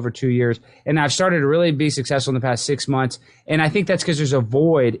on a little over 2 years, and I've started to really be successful in the past 6 months, and I think that's because there's a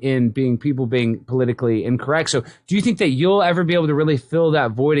void in people being politically incorrect. So do you think that you'll ever be able to really fill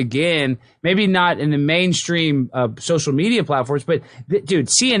that void again? Maybe not in the mainstream social media platforms, but dude,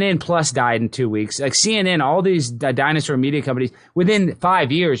 CNN Plus died in 2 weeks. Like CNN, all these dinosaur media companies, within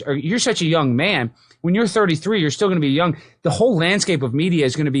 5 years, you're such a young man. When you're 33, you're still going to be young. The whole landscape of media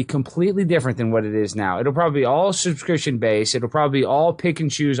is going to be completely different than what it is now. It'll probably be all subscription-based. It'll probably be all pick and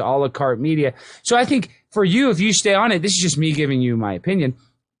choose, a la carte media. So I think for you, if you stay on it, this is just me giving you my opinion.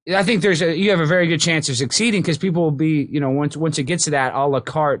 I think you have a very good chance of succeeding because people will be, once it gets to that a la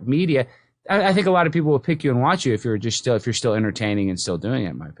carte media, I think a lot of people will pick you and watch you if you're still entertaining and still doing it,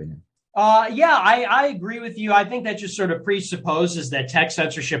 in my opinion. Yeah, I agree with you. I think that just sort of presupposes that tech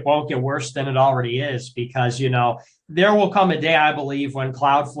censorship won't get worse than it already is because, there will come a day, I believe, when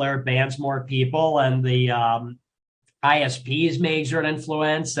Cloudflare bans more people and the ISPs may exert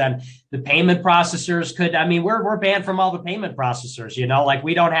influence and the payment processors we're banned from all the payment processors, like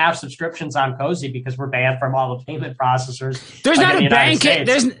we don't have subscriptions on Cozy because we're banned from all the payment processors. There's not a bank.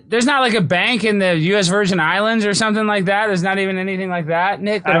 There's not like a bank in the U.S. Virgin Islands or something like that. There's not even anything like that,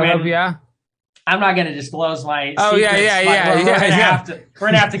 Nick. That'll help you out. I'm not going to disclose my. Oh secrets, yeah. We're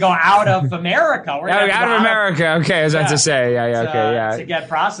going to have to go out of America. We're out of America. Okay, I was about to say. To get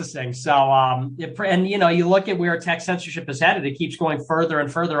processing. So, you look at where tech censorship is headed. It keeps going further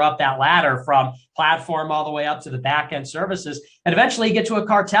and further up that ladder from platform all the way up to the back end services, and eventually you get to a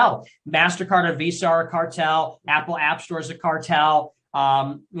cartel. MasterCard and Visa are a cartel. Apple App Store is a cartel.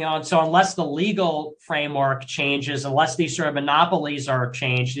 And so unless the legal framework changes, unless these sort of monopolies are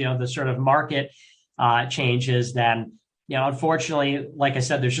changed, the sort of market changes, then, unfortunately, like I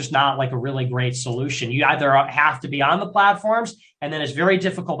said, there's just not like a really great solution. You either have to be on the platforms, and then it's very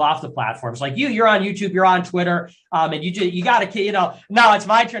difficult off the platforms. Like you're on YouTube, you're on Twitter, and you got to, now it's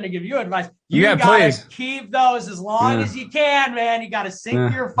my turn to give you advice. You got to keep those as long as you can, man. You got to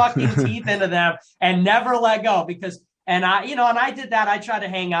sink your fucking teeth into them and never let go because. And I did that. I tried to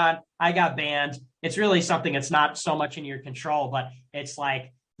hang on. I got banned. It's really something that's not so much in your control, but it's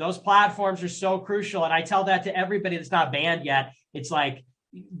like those platforms are so crucial. And I tell that to everybody that's not banned yet. It's like,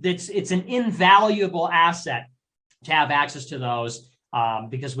 it's an invaluable asset to have access to those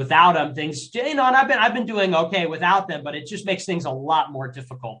because without them, things, and I've been doing okay without them, but it just makes things a lot more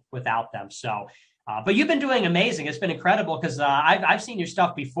difficult without them. So, but you've been doing amazing. It's been incredible because I've seen your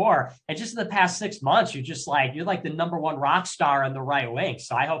stuff before, and just in the past 6 months, you're like the number one rock star in the right wing.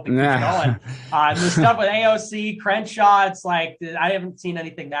 So I hope it keeps going. The stuff with AOC, Crenshaw, it's like I haven't seen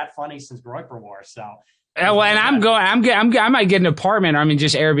anything that funny since Groyper War. So. Well, and I might get an apartment.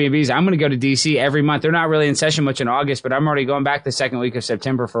 Just Airbnbs. I'm going to go to DC every month. They're not really in session much in August, but I'm already going back the second week of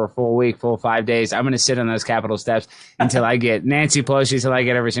September for a full 5 days. I'm going to sit on those Capitol steps until I get Nancy Pelosi, until I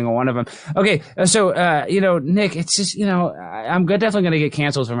get every single one of them. Okay. So, Nick, it's just, I'm definitely going to get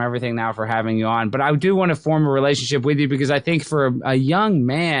canceled from everything now for having you on, but I do want to form a relationship with you because I think for a young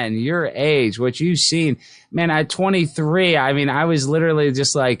man your age, what you've seen, man, at 23, I mean, I was literally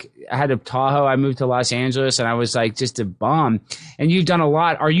just like, I had a Tahoe. I moved to Los Angeles and I was like just a bum. And you've done a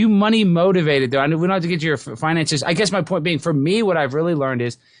lot. Are you money motivated though? I know we don't have to get to your finances. I guess my point being, for me, what I've really learned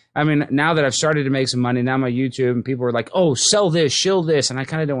is, I mean, now that I've started to make some money, now my YouTube and people are like, oh, sell this, shill this. And I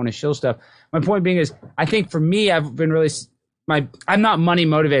kind of don't want to shill stuff. My point being is, I think for me, I've been really, I'm not money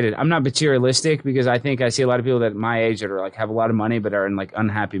motivated. I'm not materialistic because I think I see a lot of people that my age that are like have a lot of money but are in like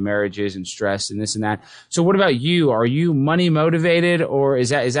unhappy marriages and stressed and this and that. So what about you? Are you money motivated, or is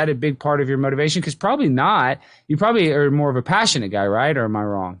that a big part of your motivation? Because probably not. You probably are more of a passionate guy, right? Or am I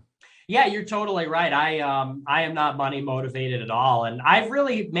wrong? Yeah, you're totally right. I am not money motivated at all, and I've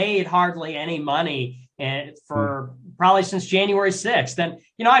really made hardly any money for probably since January 6th. And,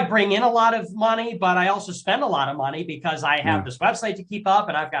 you know, I bring in a lot of money, but I also spend a lot of money because I have this website to keep up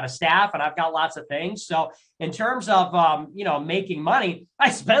and I've got a staff and I've got lots of things. So in terms of, you know, making money, I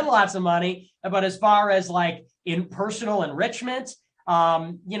spend lots of money. But as far as like in personal enrichment,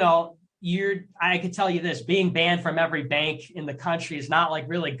 you know, I could tell you this, being banned from every bank in the country is not like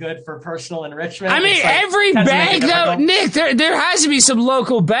really good for personal enrichment. I mean, like, every bank though, Nick, there has to be some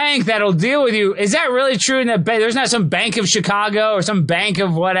local bank that'll deal with you. Is that really true? In that there's not some Bank of Chicago or some bank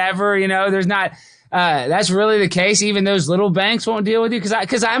of whatever, you know, there's not, that's really the case. Even those little banks won't deal with you.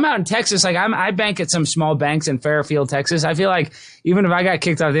 Cause I'm out in Texas. Like I bank at some small banks in Fairfield, Texas. I feel like even if I got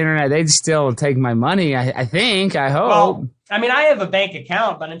kicked off the internet, they'd still take my money. I hope. Well, I mean, I have a bank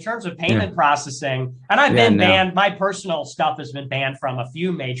account, but in terms of payment processing, and I've been banned, my personal stuff has been banned from a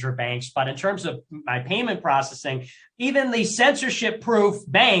few major banks, but in terms of my payment processing, even the censorship-proof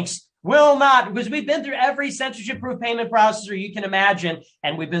banks will not, because we've been through every censorship-proof payment processor you can imagine,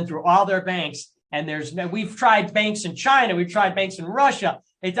 and we've been through all their banks, and we've tried banks in China, we've tried banks in Russia,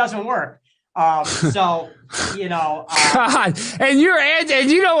 it doesn't work. So, you know, God, and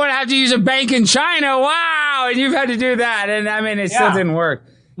you don't want to have to use a bank in China. Wow. And you've had to do that. And I mean, it still didn't work.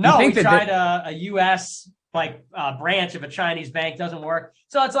 No, we tried a US branch of a Chinese bank, doesn't work.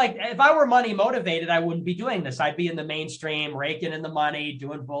 So it's like, if I were money motivated, I wouldn't be doing this. I'd be in the mainstream, raking in the money,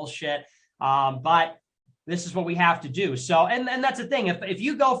 doing bullshit. But this is what we have to do. So, and that's the thing. If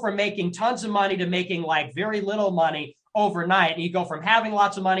you go from making tons of money to making like very little money overnight, and you go from having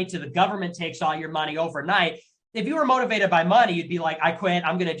lots of money to the government takes all your money overnight. If you were motivated by money, you'd be like, I quit.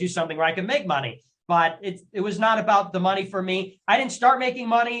 I'm going to do something where I can make money. But it was not about the money for me. I didn't start making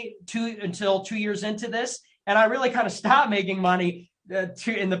money until 2 years into this. And I really kind of stopped making money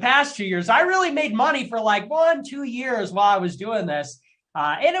in the past 2 years. I really made money for like 1-2 years while I was doing this.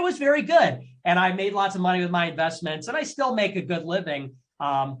 And it was very good. And I made lots of money with my investments, and I still make a good living.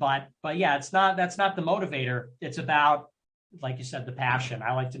 But yeah, that's not the motivator. It's about, like you said, the passion.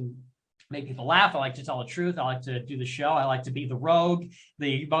 I like to make people laugh. I like to tell the truth. I like to do the show. I like to be the rogue,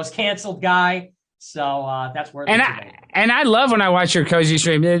 the most canceled guy. So that's where. And I love when I watch your cozy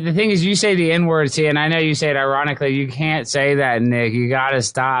stream. The thing is, you say the N word, see, and I know you say it ironically. You can't say that, Nick. You got to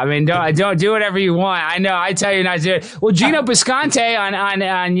stop. I mean, don't do whatever you want. I know. I tell you not to do it. Well, Gino Bisconte on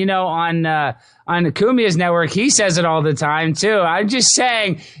Kumia's network, he says it all the time too. I'm just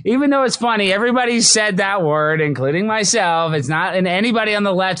saying, even though it's funny, everybody said that word, including myself. It's not, and anybody on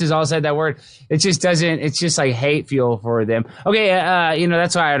the left has all said that word. It just doesn't. It's just like hate fuel for them. Okay,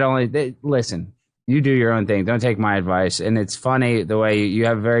 that's why I'd only listen. You do your own thing. Don't take my advice. And it's funny the way you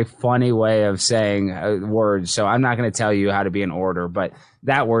have a very funny way of saying words. So I'm not going to tell you how to be in order, but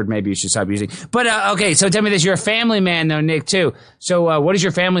that word maybe you should stop using. But okay, so tell me this. You're a family man, though, Nick, too. So what does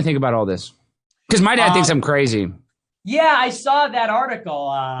your family think about all this? Because my dad thinks I'm crazy. Yeah, I saw that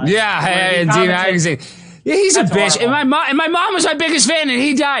article. In D Magazine. Yeah, he's a bitch. Horrible. And my mom was my biggest fan, and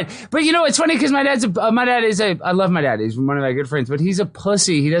he died. But you know, it's funny because I love my dad. He's one of my good friends, but he's a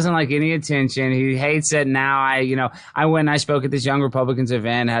pussy. He doesn't like any attention. He hates it. Now I went and I spoke at this Young Republicans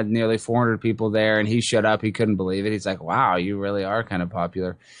event, had nearly 400 people there, and he shut up. He couldn't believe it. He's like, wow, you really are kind of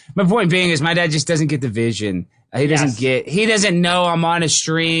popular. My point being is my dad just doesn't get the vision. He doesn't know I'm on a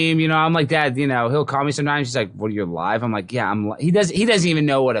stream. You know, I'm like, Dad, he'll call me sometimes. He's like, what, you're live? I'm like, yeah, he doesn't even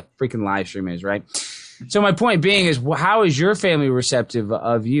know what a freaking live stream is, right? So my point being is, how is your family receptive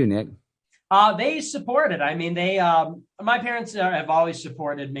of you, Nick? They support it. I mean, my parents have always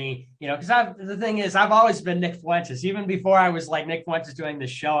supported me, because the thing is, I've always been Nick Phuentez. Even before I was like Nick Phuentez doing this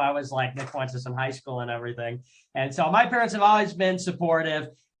show, I was like Nick Phuentez in high school and everything. And so my parents have always been supportive,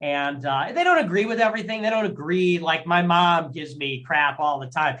 and they don't agree with everything. They don't agree. Like my mom gives me crap all the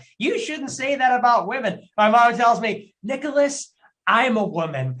time. You shouldn't say that about women. My mom tells me, Nicholas, I'm a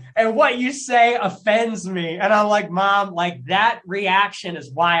woman, and what you say offends me. And I'm like, Mom, like that reaction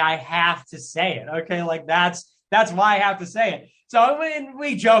is why I have to say it. Okay. Like that's why I have to say it. So when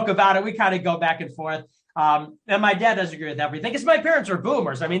we joke about it, we kind of go back and forth. And my dad does agree with everything because my parents are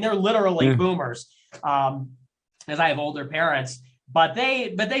boomers. I mean, they're literally boomers. As I have older parents, but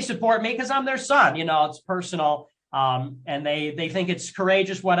they support me because I'm their son. You know, it's personal. And they think it's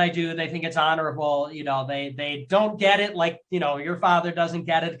courageous what I do. They think it's honorable. You know, they don't get it like, you know, your father doesn't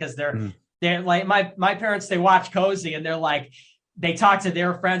get it because they're like my parents, they watch Cozy and they're like, they talk to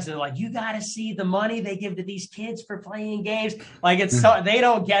their friends and they're like, you got to see the money they give to these kids for playing games. Like it's so they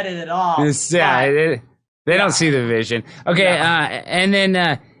don't get it at all. They don't see the vision. Okay. And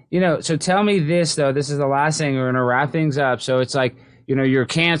then, you know, so tell me this though, this is the last thing. We're going to wrap things up. So it's like, you know, you're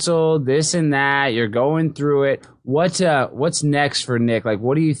canceled, this and that, you're going through it. What's next for Nick? Like,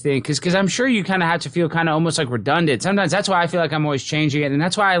 what do you think? Because I'm sure you kind of have to feel kind of almost like redundant. Sometimes that's why I feel like I'm always changing it. And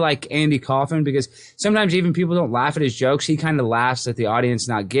that's why I like Andy Kaufman, because sometimes even people don't laugh at his jokes. He kind of laughs at the audience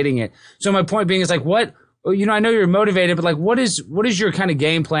not getting it. So my point being is like, what, you know, I know you're motivated, but like, what is your kind of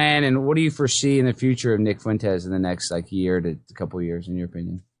game plan and what do you foresee in the future of Nick Phuentez in the next like year to a couple of years, in your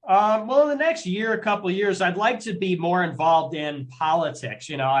opinion? Well, in the next year, a couple of years, I'd like to be more involved in politics.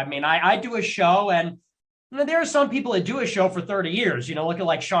 You know, I mean, I do a show and you know, there are some people that do a show for 30 years, you know, look at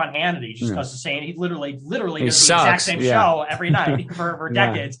like Sean Hannity, just does the same. He literally does the exact same show every night for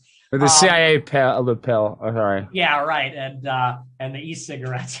decades. Or the CIA pill. Oh, sorry. Yeah, right. And the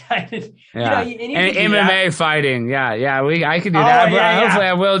e-cigarettes. And MMA fighting. Yeah. I could do that. Hopefully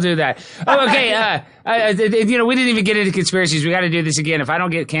I will do that. Oh, okay. You know, we didn't even get into conspiracies. We got to do this again. If I don't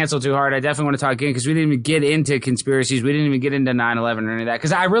get canceled too hard, I definitely want to talk again because we didn't even get into conspiracies. We didn't even get into 9/11 or any of that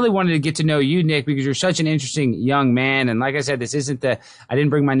because I really wanted to get to know you, Nick, because you're such an interesting young man. And like I said, this isn't I didn't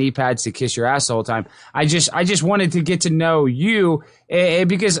bring my knee pads to kiss your ass the whole time. I just wanted to get to know you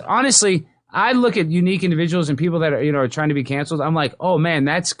because honestly, I look at unique individuals and people that are, you know, are trying to be canceled. I'm like, oh man,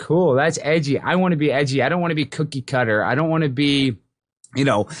 that's cool. That's edgy. I want to be edgy. I don't want to be cookie cutter. I don't want to be, you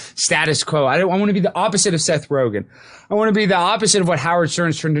know, status quo. I want to be the opposite of Seth Rogen. I want to be the opposite of what Howard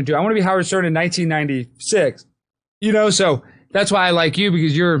Stern's turned into. I want to be Howard Stern in 1996. You know, so that's why I like you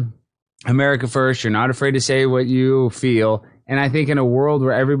because you're America first. You're not afraid to say what you feel. And I think in a world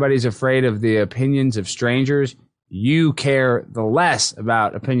where everybody's afraid of the opinions of strangers, you care the less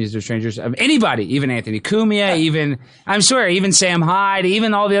about opinions of strangers, of anybody, even Anthony Cumia, even Sam Hyde,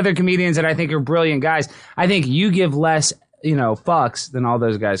 even all the other comedians that I think are brilliant guys. I think you give less, you know, fucks than all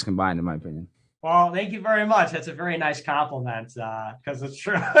those guys combined, in my opinion. Well, thank you very much. That's a very nice compliment because it's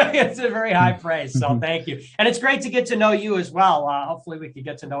true. It's a very high praise. So thank you. And it's great to get to know you as well. Hopefully we could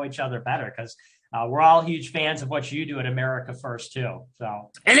get to know each other better because we're all huge fans of what you do at America First, too.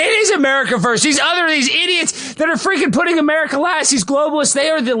 And it is America First. These idiots that are freaking putting America last, these globalists, they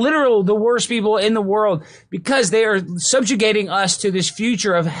are the worst people in the world because they are subjugating us to this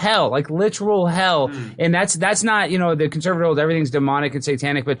future of hell, like literal hell. And that's not, you know, the conservative world, everything's demonic and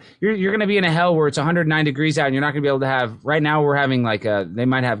satanic, but you're going to be in a hell where it's 109 degrees out and you're not going to be able to have, right now we're having like they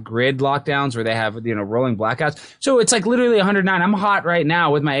might have grid lockdowns where they have, you know, rolling blackouts. So it's like literally 109. I'm hot right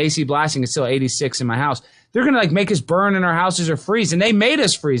now with my AC blasting. It's still 86 in my house. They're going to like make us burn in our houses or freeze. And they made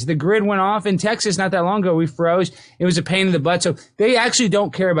us freeze. The grid went off in Texas not that long ago. We froze. It was a pain in the butt. So they actually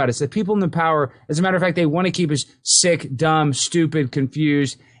don't care about us. The people in the power, as a matter of fact, they want to keep us sick, dumb, stupid,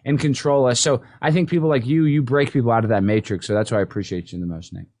 confused, and control us. So I think people like you break people out of that matrix. So that's why I appreciate you the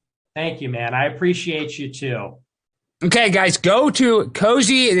most, Nick. Thank you, man. I appreciate you too. Okay, guys, go to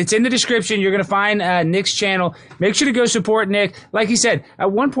Cozy. It's in the description. You're going to find Nick's channel. Make sure to go support Nick. Like he said,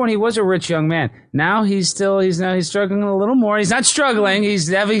 at one point he was a rich young man. Now he's struggling a little more. He's not struggling. He's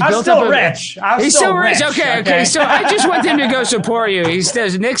built up rich. He's still rich. Okay. So I just want him to go support you.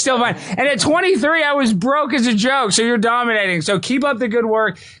 Nick's still fine. And at 23, I was broke as a joke. So you're dominating. So keep up the good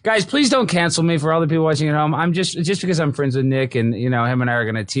work, guys. Please don't cancel me for all the people watching at home. I'm just because I'm friends with Nick and you know him and I are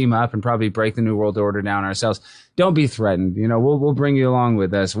going to team up and probably break the New World Order down ourselves. Don't be threatened. You know, we'll bring you along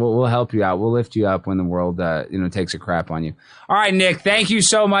with us. We'll help you out. We'll lift you up when the world, takes a crap on you. All right, Nick, thank you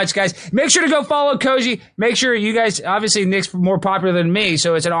so much, guys. Make sure to go follow Cozy. Make sure you guys, obviously Nick's more popular than me,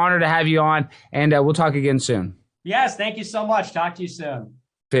 so it's an honor to have you on, and we'll talk again soon. Yes, thank you so much. Talk to you soon.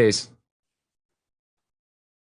 Peace.